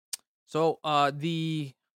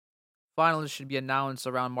finalists should be announced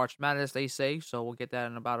around March Madness, they say. So we'll get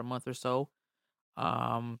that in about a month or so.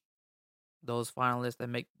 Those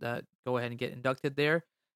finalists that go ahead and get inducted there.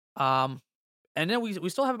 And then we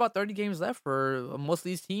still have about 30 games left for most of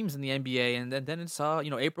these teams in the NBA, and then it's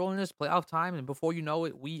April and it's playoff time, and before you know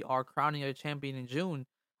it, we are crowning a champion in June.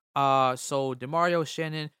 So DeMario,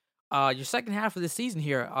 Shannon, your second half of the season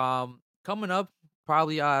here, coming up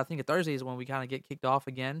probably I think a Thursday is when we kind of get kicked off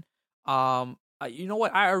again. You know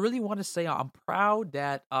what? I really want to say I'm proud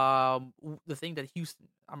that I'm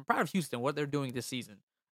proud of Houston, what they're doing this season,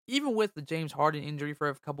 even with the James Harden injury for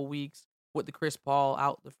a couple weeks, with the Chris Paul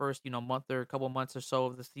out the first month or a couple months or so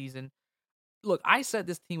of the season. Look, I said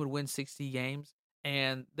this team would win 60 games,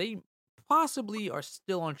 and they possibly are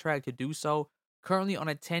still on track to do so. Currently on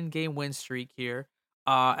a 10-game win streak here,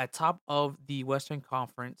 at top of the Western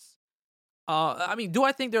Conference. I mean, do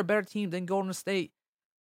I think they're a better team than Golden State?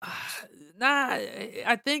 Nah,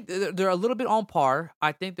 I think they're a little bit on par.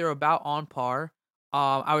 I think they're about on par.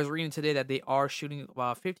 I was reading today that they are shooting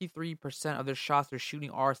 53% of their shots they're shooting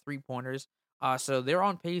are 3-pointers. So they're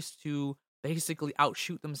on pace to basically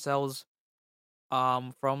outshoot themselves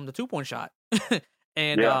from the 2-point shot.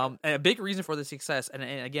 And a big reason for the success, and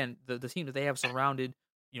again, the team that they have surrounded,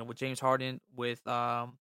 with James Harden, with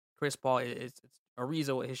Chris Paul, it's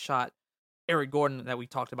Ariza with his shot, Eric Gordon that we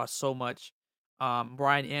talked about so much,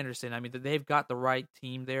 Brian Anderson. I mean, they've got the right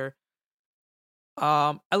team there.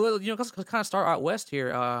 Let's kind of start out west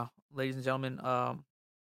here, ladies and gentlemen. How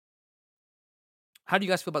do you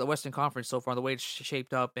guys feel about the Western Conference so far, the way it's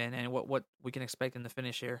shaped up, and what we can expect in the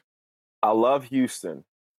finish here? I love Houston.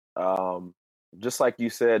 Just like you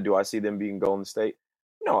said, do I see them being Golden State?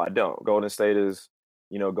 No, I don't. Golden State is,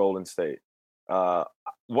 Golden State. What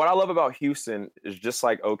I love about Houston is, just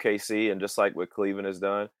like OKC and just like what Cleveland has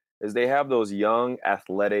done, is they have those young,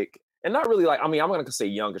 athletic, and not really I'm going to say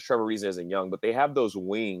young because Trevor Ariza isn't young, but they have those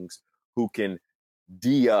wings who can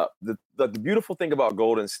D up. The beautiful thing about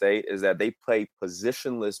Golden State is that they play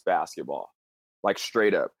positionless basketball, like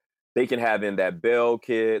straight up. They can have in that Bell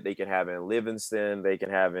kid, they can have in Livingston, they can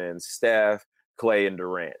have in Steph, Clay, and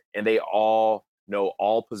Durant, and they all know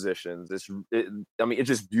all positions. It's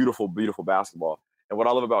just beautiful, beautiful basketball. And what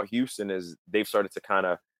I love about Houston is they've started to kind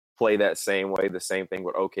of play that same way, the same thing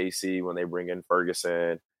with OKC when they bring in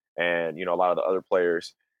Ferguson and, a lot of the other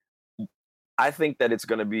players. I think that it's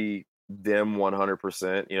going to be them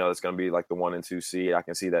 100%. It's going to be like the 1 and 2 seed. I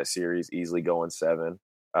can see that series easily going 7.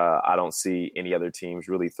 I don't see any other teams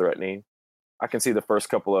really threatening. I can see the first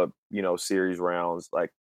couple of, series rounds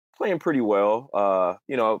like playing pretty well.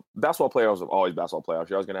 Basketball playoffs are always basketball playoffs.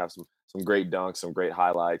 You're always going to have some great dunks, some great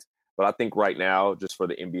highlights. But I think right now, just for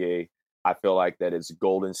the NBA, I feel like that it's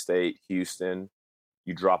Golden State, Houston.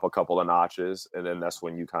 You drop a couple of notches, and then that's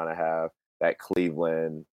when you kind of have that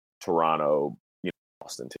Cleveland, Toronto,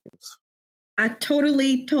 Boston teams. I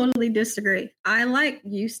totally disagree. I like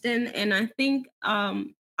Houston, and I think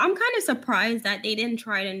I'm kind of surprised that they didn't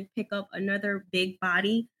try and pick up another big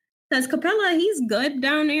body, because Capella, he's good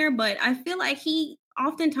down there, but I feel like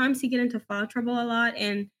oftentimes he get into foul trouble a lot,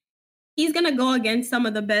 and he's gonna go against some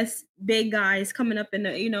of the best big guys coming up in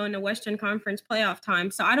the in the Western Conference playoff time.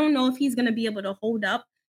 So I don't know if he's gonna be able to hold up.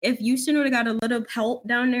 If Houston would have got a little help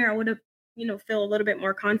down there, I would have feel a little bit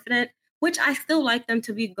more confident. Which I still like them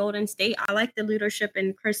to beat Golden State. I like the leadership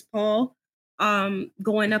in Chris Paul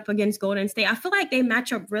going up against Golden State. I feel like they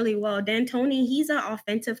match up really well. D'Antoni, he's an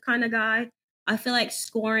offensive kind of guy. I feel like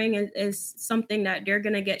scoring is something that they're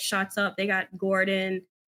going to get shots up. They got Gordon.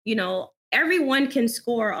 Everyone can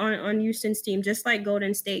score on Houston's team, just like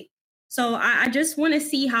Golden State. So I just want to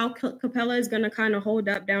see how Capella is going to kind of hold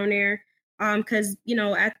up down there. Because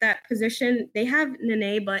at that position they have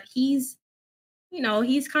Nene, but he's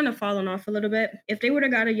kind of fallen off a little bit. If they would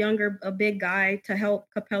have got a big guy to help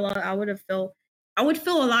Capella, I would feel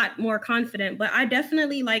a lot more confident. But I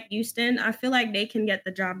definitely like Houston. I feel like they can get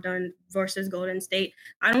the job done versus Golden State.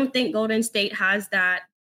 I don't think Golden State has that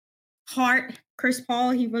heart. Chris Paul,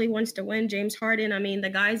 he really wants to win. James Harden, I mean, the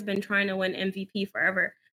guy's been trying to win MVP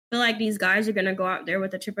forever. I feel like these guys are going to go out there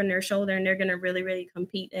with a chip on their shoulder and they're going to really, really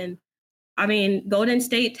compete. And I mean, Golden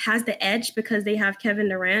State has the edge because they have Kevin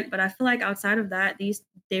Durant, but I feel like outside of that,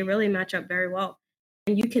 they really match up very well.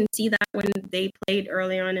 And you can see that when they played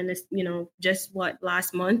early on in this, just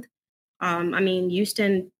last month. I mean,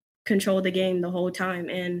 Houston controlled the game the whole time.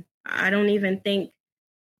 And I don't even think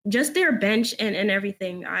just their bench and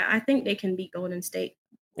everything, I think they can beat Golden State.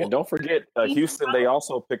 And don't forget, Houston, they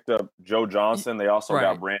also picked up Joe Johnson. They also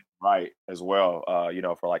got Brandon Wright as well,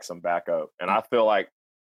 for like some backup. And I feel like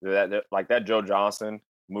that Joe Johnson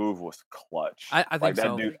move was clutch. I think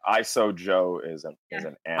that dude, ISO Joe is an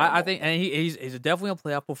animal. I think, and he's definitely a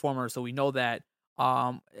playoff performer, so we know that.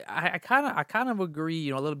 I kind of agree,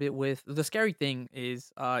 a little bit with the scary thing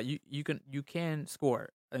is you can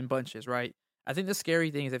score in bunches, right? I think the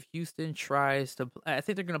scary thing is if Houston tries to, I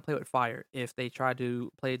think they're going to play with fire if they try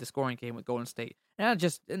to play the scoring game with Golden State, and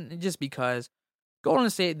just because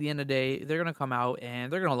Golden State at the end of the day they're going to come out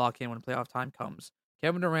and they're going to lock in when playoff time comes.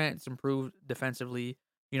 Kevin Durant's improved defensively.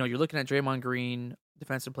 You're looking at Draymond Green,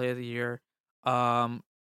 Defensive Player of the Year. They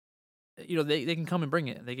can come and bring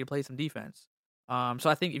it. They can play some defense. So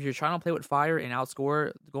I think if you're trying to play with fire and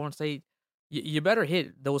outscore Golden State, you better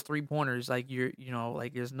hit those 3-pointers like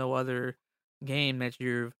like there's no other game that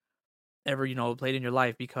you've ever played in your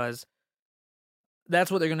life, because that's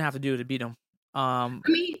what they're gonna have to do to beat them. I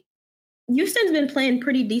mean, Houston's been playing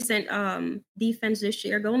pretty decent defense this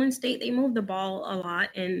year. Golden State, they move the ball a lot,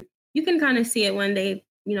 and you can kind of see it when they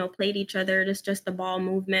played each other. It's just the ball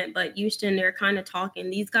movement. But Houston, they're kind of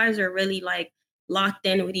talking. These guys are really like locked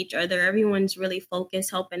in with each other. Everyone's really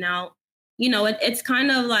focused, helping out. It's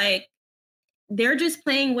kind of like they're just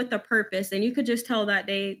playing with a purpose, and you could just tell that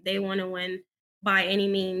they want to win by any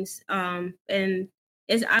means. And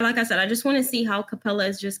like I said, I just want to see how Capella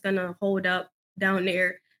is just gonna hold up down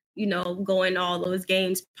there. Going all those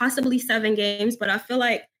games, possibly 7 games. But I feel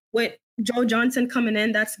like with Joe Johnson coming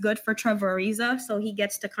in, that's good for Trevor Ariza. So he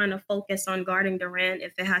gets to kind of focus on guarding Durant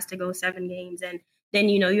if it has to go 7 games. And then,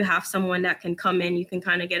 you have someone that can come in, you can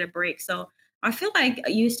kind of get a break. So I feel like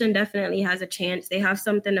Houston definitely has a chance. They have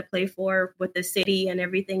something to play for with the city and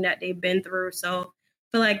everything that they've been through. So I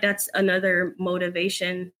feel like that's another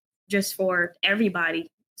motivation just for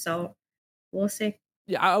everybody. So we'll see.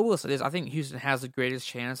 Yeah, I will say this. I think Houston has the greatest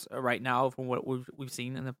chance right now from what we've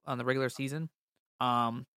seen on the regular season.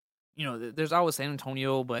 There's always San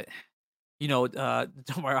Antonio, but no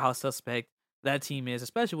matter how suspect that team is,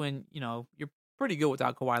 especially when you're pretty good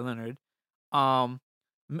without Kawhi Leonard. I'm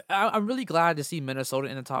really glad to see Minnesota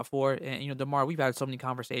in the top 4. And DeMar, we've had so many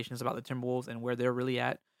conversations about the Timberwolves and where they're really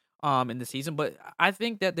at in the season, but I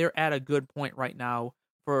think that they're at a good point right now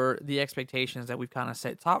for the expectations that we've kind of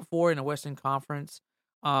set. Top 4 in the Western Conference.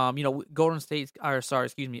 Oklahoma State's kind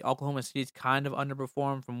of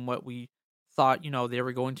underperformed from what we thought, they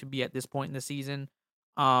were going to be at this point in the season.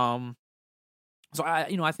 So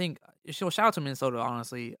I think shout out to Minnesota.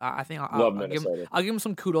 Honestly, I think I'll give them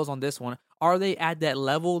some kudos on this one. Are they at that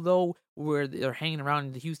level though, where they're hanging around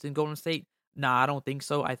in the Houston, Golden State? Nah, I don't think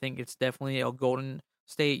so. I think it's definitely a Golden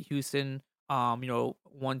State, Houston,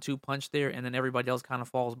 1-2 punch there, and then everybody else kind of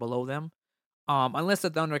falls below them. Unless the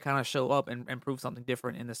Thunder kind of show up and prove something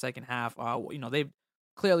different in the second half. They've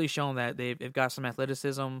clearly shown that they've got some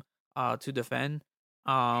athleticism to defend.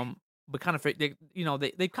 But kind of they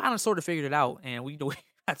kind of sort of figured it out, and we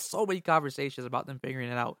had so many conversations about them figuring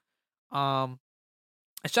it out. A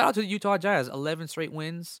shout out to the Utah Jazz, 11 straight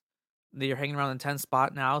wins. They're hanging around the 10th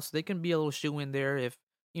spot now, so they can be a little shoe in there if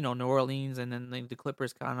New Orleans and then the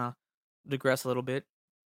Clippers kind of digress a little bit.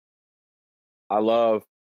 I love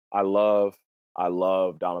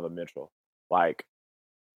Donovan Mitchell. Like,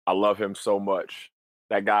 I love him so much.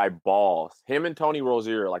 That guy balls. Him and Tony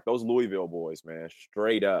Rozier, like those Louisville boys, man,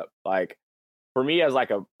 straight up. Like, for me as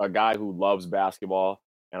like a guy who loves basketball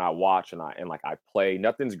and I watch and I play,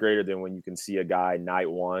 nothing's greater than when you can see a guy night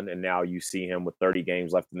one and now you see him with 30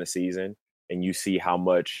 games left in the season and you see how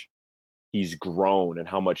much he's grown and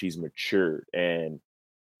how much he's matured. And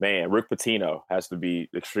man, Rick Pitino has to be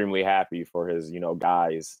extremely happy for his,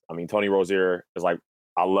 guys. I mean, Tony Rozier is like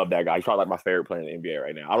I love that guy. He's probably like my favorite player in the NBA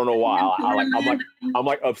right now. I don't know why. I'm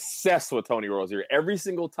like obsessed with Tony Rozier. Every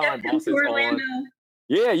single time Boston's on.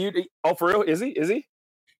 Yeah, for real? Is he?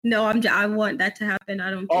 No, I want that to happen.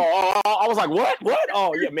 I don't. I was like, what?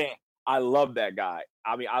 Oh yeah, man. I love that guy.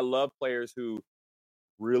 I mean, I love players who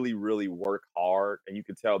really, really work hard, and you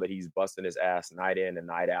can tell that he's busting his ass night in and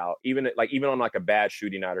night out. Even on like a bad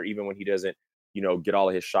shooting night, or even when he doesn't, get all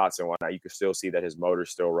of his shots and whatnot, you can still see that his motor's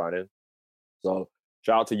still running. So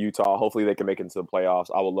shout out to Utah. Hopefully they can make it into the playoffs.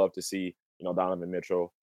 I would love to see, Donovan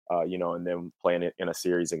Mitchell, and them playing it in a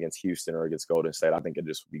series against Houston or against Golden State. I think it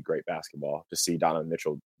just would be great basketball to see Donovan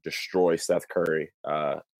Mitchell destroy Seth Curry,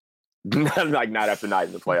 like night after night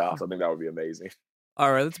in the playoffs. I think that would be amazing.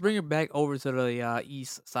 All right, let's bring it back over to the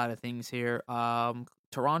East side of things here.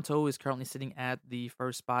 Toronto is currently sitting at the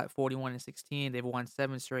first spot, 41-16. They've won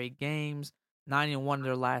 7 straight games, 9-1 in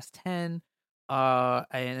their last 10.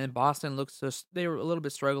 And Boston they were a little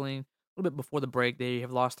bit struggling a little bit before the break. They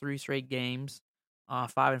have lost 3 straight games,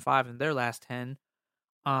 5-5 in their last 10.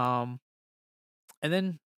 And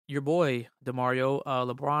then your boy DeMario,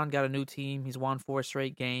 LeBron got a new team. He's won 4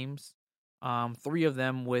 straight games, 3 of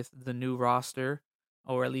them with the new roster,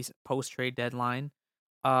 or at least post trade deadline.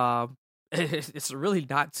 It's really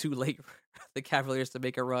not too late for the Cavaliers to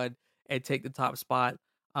make a run and take the top spot.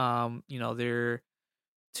 They're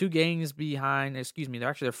 2 games behind. They're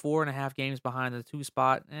 4.5 games behind the 2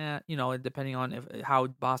 spot. Depending on how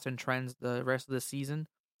Boston trends the rest of the season.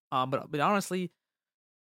 But honestly,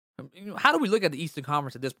 how do we look at the Eastern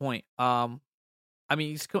Conference at this point?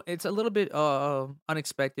 It's a little bit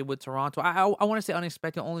unexpected with Toronto. I want to say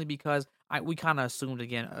unexpected only because we kind of assumed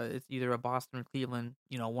again it's either a Boston or Cleveland,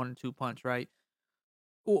 1 or 2 punch, right?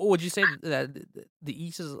 Would you say that the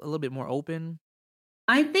East is a little bit more open?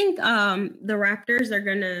 I think the Raptors are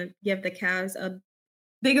gonna give the Cavs a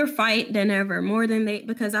bigger fight than ever,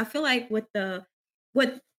 because I feel like with LeBron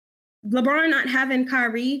not having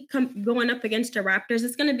Kyrie going up against the Raptors,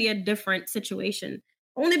 it's gonna be a different situation.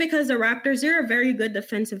 Only because the Raptors, they're a very good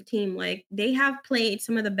defensive team. Like, they have played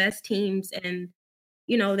some of the best teams, and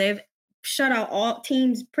they've shut out all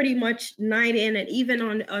teams pretty much night in, and even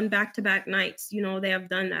on back-to-back nights, they have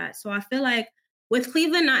done that. So I feel like with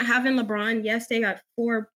Cleveland not having LeBron, yes, they got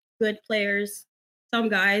 4 good players. Some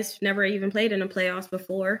guys never even played in the playoffs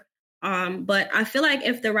before. But I feel like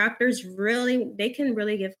if the Raptors they can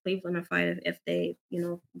really give Cleveland a fight if they,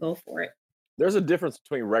 go for it. There's a difference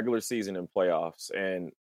between regular season and playoffs,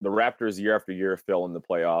 and the Raptors year after year fell in the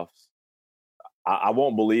playoffs. I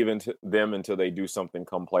won't believe into them until they do something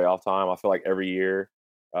come playoff time. I feel like every year,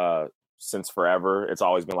 since forever, it's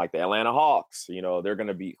always been like the Atlanta Hawks. They're going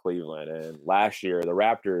to beat Cleveland, and last year the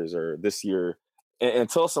Raptors, or this year,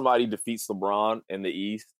 until somebody defeats LeBron in the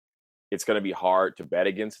East, it's going to be hard to bet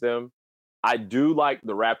against them. I do like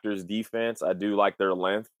the Raptors defense. I do like their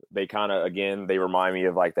length. They kind of, again, they remind me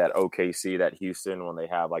of like that OKC, that Houston, when they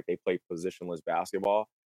play positionless basketball.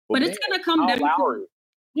 But it's going to come down to Kyle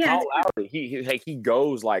Lowry. He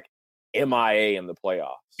goes like MIA in the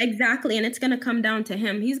playoffs. Exactly, and it's going to come down to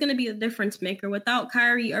him. He's going to be the difference maker. Without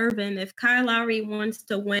Kyrie Irving, if Kyle Lowry wants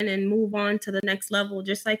to win and move on to the next level,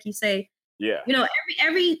 just like you say,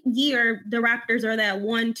 every year the Raptors are that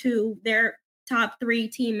 1-2. They're top 3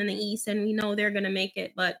 team in the East, and we know they're going to make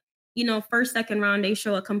it. But, first, second round, they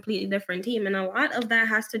show a completely different team. And a lot of that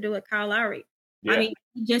has to do with Kyle Lowry. Yeah. He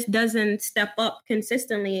just doesn't step up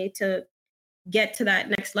consistently to get to that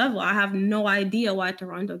next level. I have no idea why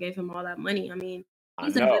Toronto gave him all that money.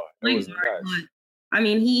 He's a good point guard, but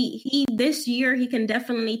he this year he can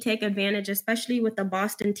definitely take advantage, especially with the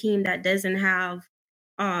Boston team that doesn't have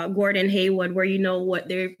Gordon Hayward, where what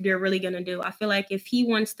they're really gonna do. I feel like if he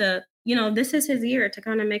wants to, this is his year to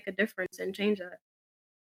kind of make a difference and change that.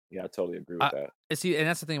 Yeah, I totally agree with that. See, and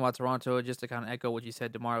that's the thing about Toronto. Just to kind of echo what you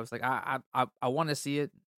said, DeMar, was like I want to see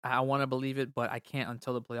it. I want to believe it, but I can't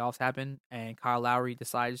until the playoffs happen and Kyle Lowry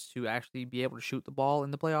decides to actually be able to shoot the ball in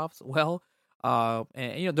the playoffs well. And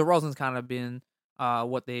DeRozan's kind of been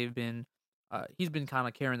what they've been. He's been kind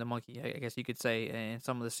of carrying the monkey, I guess you could say, in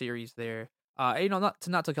some of the series there. Not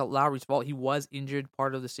to Lowry's fault, he was injured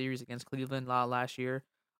part of the series against Cleveland last year,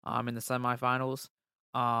 in the semifinals.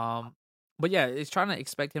 But yeah, it's trying to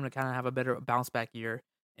expect him to kind of have a better bounce back year.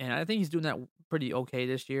 And I think he's doing that pretty okay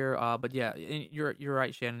this year. But yeah, you're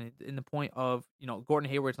right, Shannon. In the point of Gordon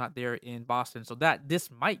Hayward's not there in Boston, so this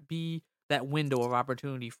might be that window of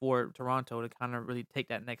opportunity for Toronto to kind of really take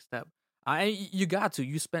that next step. You got to.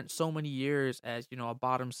 You spent so many years as a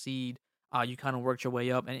bottom seed. You kind of worked your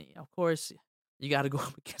way up, and of course you got to go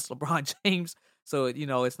up against LeBron James. So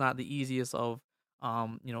it's not the easiest of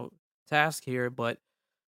task here, but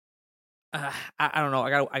I don't know.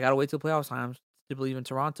 I gotta wait till playoff times to believe in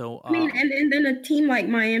Toronto. I mean, and then a team like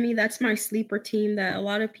Miami, that's my sleeper team that a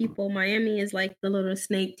lot of people, Miami is like the little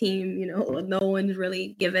snake team, no one's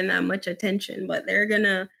really giving that much attention, but they're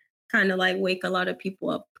gonna kind of like wake a lot of people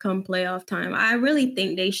up come playoff time. I really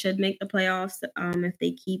think they should make the playoffs if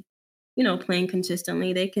they keep, playing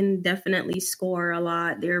consistently. They can definitely score a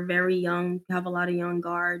lot. They're very young, have a lot of young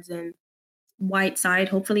guards, and Whiteside,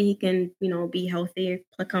 hopefully he can, be healthy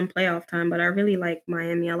come playoff time. But I really like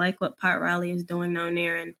Miami. I like what Pat Riley is doing down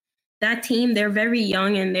there. And that team, they're very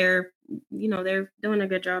young and they're doing a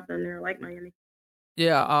good job down there. I like Miami.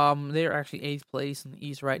 Yeah, they're actually 8th place in the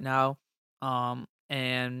East right now.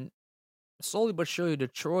 And slowly but surely,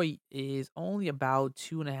 Detroit is only about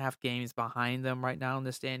 2.5 games behind them right now in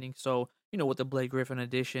the standing. So, with the Blake Griffin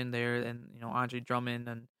addition there and, Andre Drummond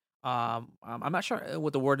and I'm not sure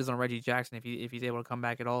what the word is on Reggie Jackson if he's able to come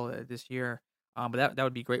back at all this year. But that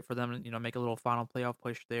would be great for them. Make a little final playoff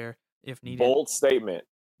push there if needed. Bold statement,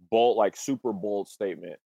 super bold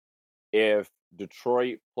statement. If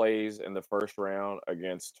Detroit plays in the first round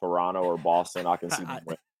against Toronto or Boston, I can see them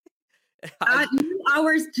win. I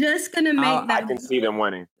was just gonna make that. I can see them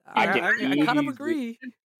winning. I kind of agree.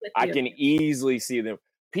 I can easily see them.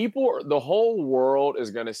 The whole world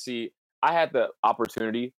is gonna see. I had the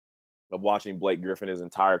opportunity of watching Blake Griffin his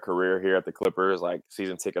entire career here at the Clippers, like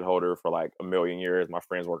season ticket holder for like a million years. My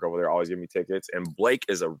friends work over there, always give me tickets. And Blake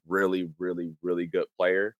is a really, really, really good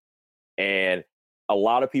player. And a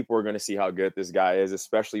lot of people are going to see how good this guy is,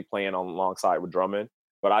 especially playing alongside with Drummond.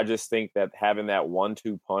 But I just think that having that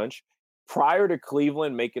 1-2 punch prior to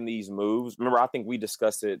Cleveland making these moves, remember, I think we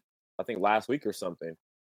discussed it, last week or something.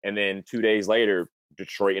 And then 2 days later,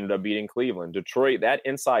 Detroit ended up beating Cleveland. Detroit, that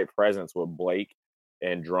inside presence with Blake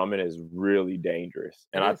and Drummond is really dangerous.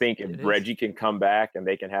 And I think if Reggie can come back and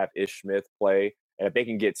they can have Ish Smith play, and if they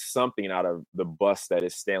can get something out of the bust that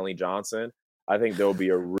is Stanley Johnson, I think there'll be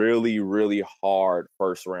a really, really hard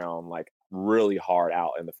first round, like really hard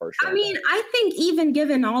out in the first round. I mean, I think even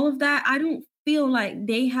given all of that, I don't feel like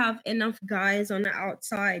they have enough guys on the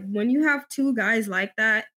outside. When you have two guys like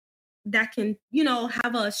that can,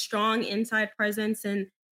 have a strong inside presence and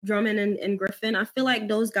Drummond and Griffin, I feel like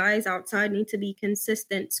those guys outside need to be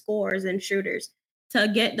consistent scorers and shooters to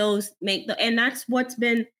get those, and that's what's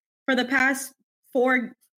been for the past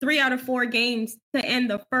 3 out of 4 games to end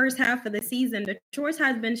the first half of the season. Detroit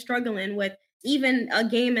has been struggling with even a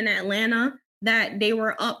game in Atlanta that they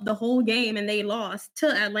were up the whole game and they lost to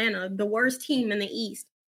Atlanta, the worst team in the East.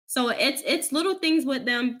 So it's little things with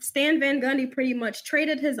them. Stan Van Gundy pretty much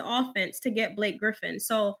traded his offense to get Blake Griffin.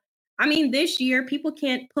 So, I mean, this year people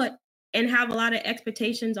can't put and have a lot of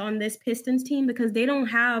expectations on this Pistons team because they don't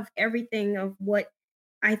have everything of what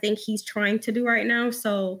I think he's trying to do right now.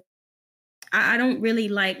 So I don't really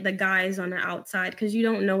like the guys on the outside because you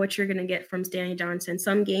don't know what you're going to get from Stanley Johnson.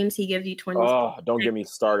 Some games he gives you 20. Oh, don't get me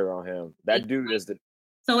started on him. That dude is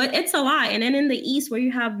So it's a lot. And then in the East where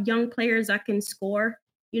you have young players that can score,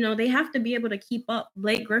 they have to be able to keep up.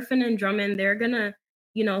 Blake Griffin and Drummond, they're going to,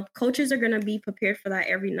 coaches are going to be prepared for that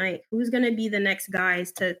every night. Who's going to be the next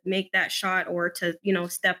guys to make that shot or to,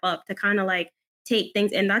 step up to kind of like take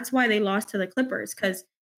things. And that's why they lost to the Clippers because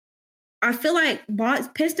I feel like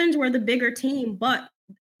Pistons were the bigger team, but,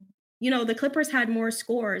 the Clippers had more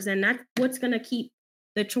scores. And that's what's going to keep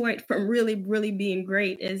Detroit from really, really being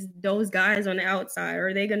great is those guys on the outside.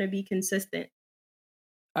 Are they going to be consistent?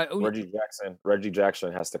 Reggie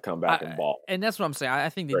Jackson has to come back and ball. And that's what I'm saying. I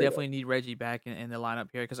think they definitely need Reggie back in the lineup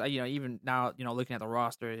here because, even now, looking at the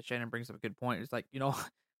roster, Shannon brings up a good point. It's like, looking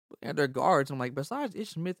at their guards, I'm like, besides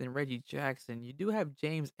Ish Smith and Reggie Jackson, you do have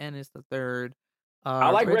James Ennis III.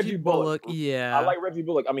 I like Reggie Bullock. Yeah. I like Reggie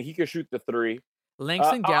Bullock. I mean, he can shoot the three.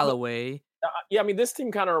 Langston Galloway. I mean, this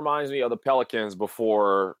team kind of reminds me of the Pelicans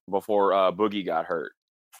before Boogie got hurt.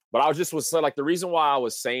 But I was like, the reason why I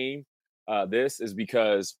was saying this is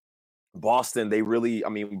because Boston, they really,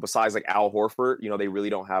 besides like Al Horford, they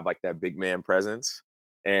really don't have like that big man presence.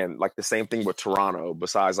 And like the same thing with Toronto,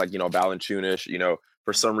 besides like, Valanciunas,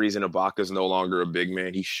 for some reason, Ibaka's no longer a big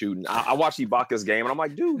man. He's shooting. I watched Ibaka's game and I'm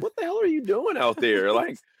like, dude, what the hell are you doing out there?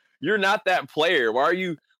 Like, you're not that player. Why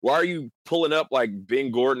are you pulling up like Ben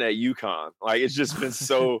Gordon at UConn? Like, it's just been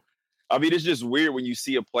so, it's just weird when you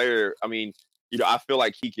see a player. I feel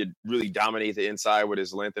like he could really dominate the inside with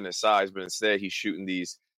his length and his size, but instead he's shooting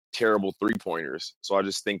these terrible 3-pointers. So I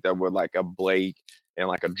just think that with like a Blake and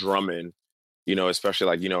like a Drummond, especially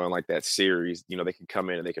like, in like that series, they can come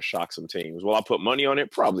in and they can shock some teams. Will I put money on it?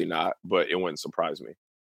 Probably not, but it wouldn't surprise me.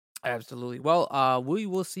 Absolutely. Well, we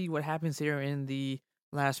will see what happens here in the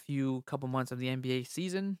last couple months of the NBA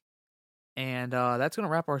season. And that's going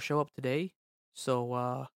to wrap our show up today.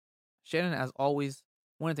 So, Shannon, as always,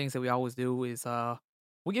 one of the things that we always do is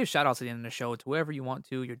we give shout outs at the end of the show to whoever you want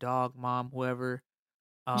to, your dog, mom, whoever.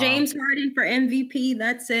 James Harden for MVP.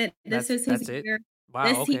 That's it. This is his year. Wow,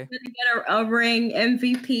 this okay. He's going to get a ring.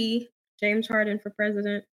 MVP. James Harden for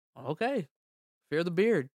president. Okay. Fear the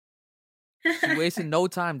beard. You wasted no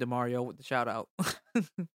time, DeMario, with the shout out.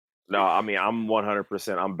 No, I mean, I'm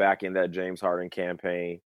 100%. I'm backing that James Harden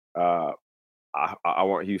campaign. I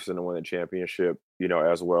want Houston to win the championship,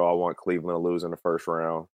 as well. I want Cleveland to lose in the first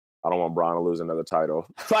round. I don't want Bron to lose another title.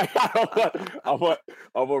 Like I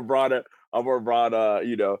want Bron.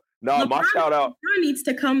 No, LeBron, my shout out. LeBron needs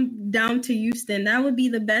to come down to Houston. That would be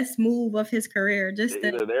the best move of his career.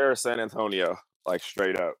 Either there or San Antonio, like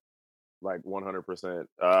straight up, like 100%.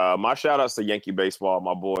 My shout outs to Yankee baseball.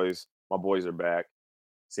 My boys are back.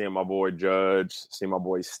 Seeing my boy Judge, seeing my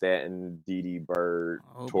boy Stanton, Didi, Bird,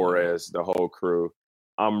 Torres, the whole crew.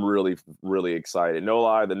 I'm really, really excited. No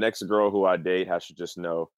lie, the next girl who I date has to just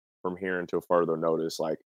know from here until further notice,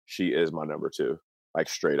 like, she is my number 2. Like,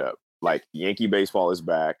 straight up. Like, Yankee baseball is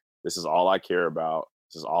back. This is all I care about.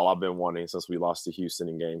 This is all I've been wanting since we lost to Houston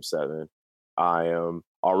in Game 7. I am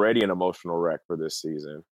already an emotional wreck for this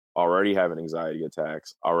season. Already having anxiety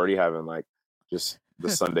attacks. Already having, like, just the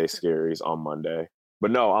Sunday scaries on Monday.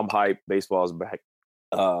 But no, I'm hyped. Baseball is back.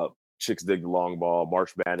 Chicks dig the long ball.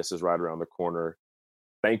 March Madness is right around the corner.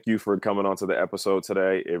 Thank you for coming on to the episode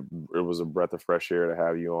today. It was a breath of fresh air to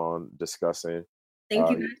have you on discussing. Thank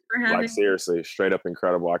you guys for having me. Like, seriously, straight up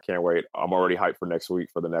incredible. I can't wait. I'm already hyped for next week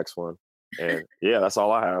for the next one. And yeah, that's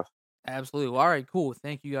all I have. Absolutely. All right, cool.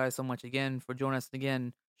 Thank you guys so much again for joining us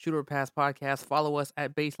again. Shooter Pass Podcast. Follow us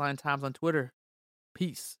at Baseline Times on Twitter.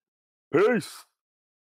 Peace. Peace.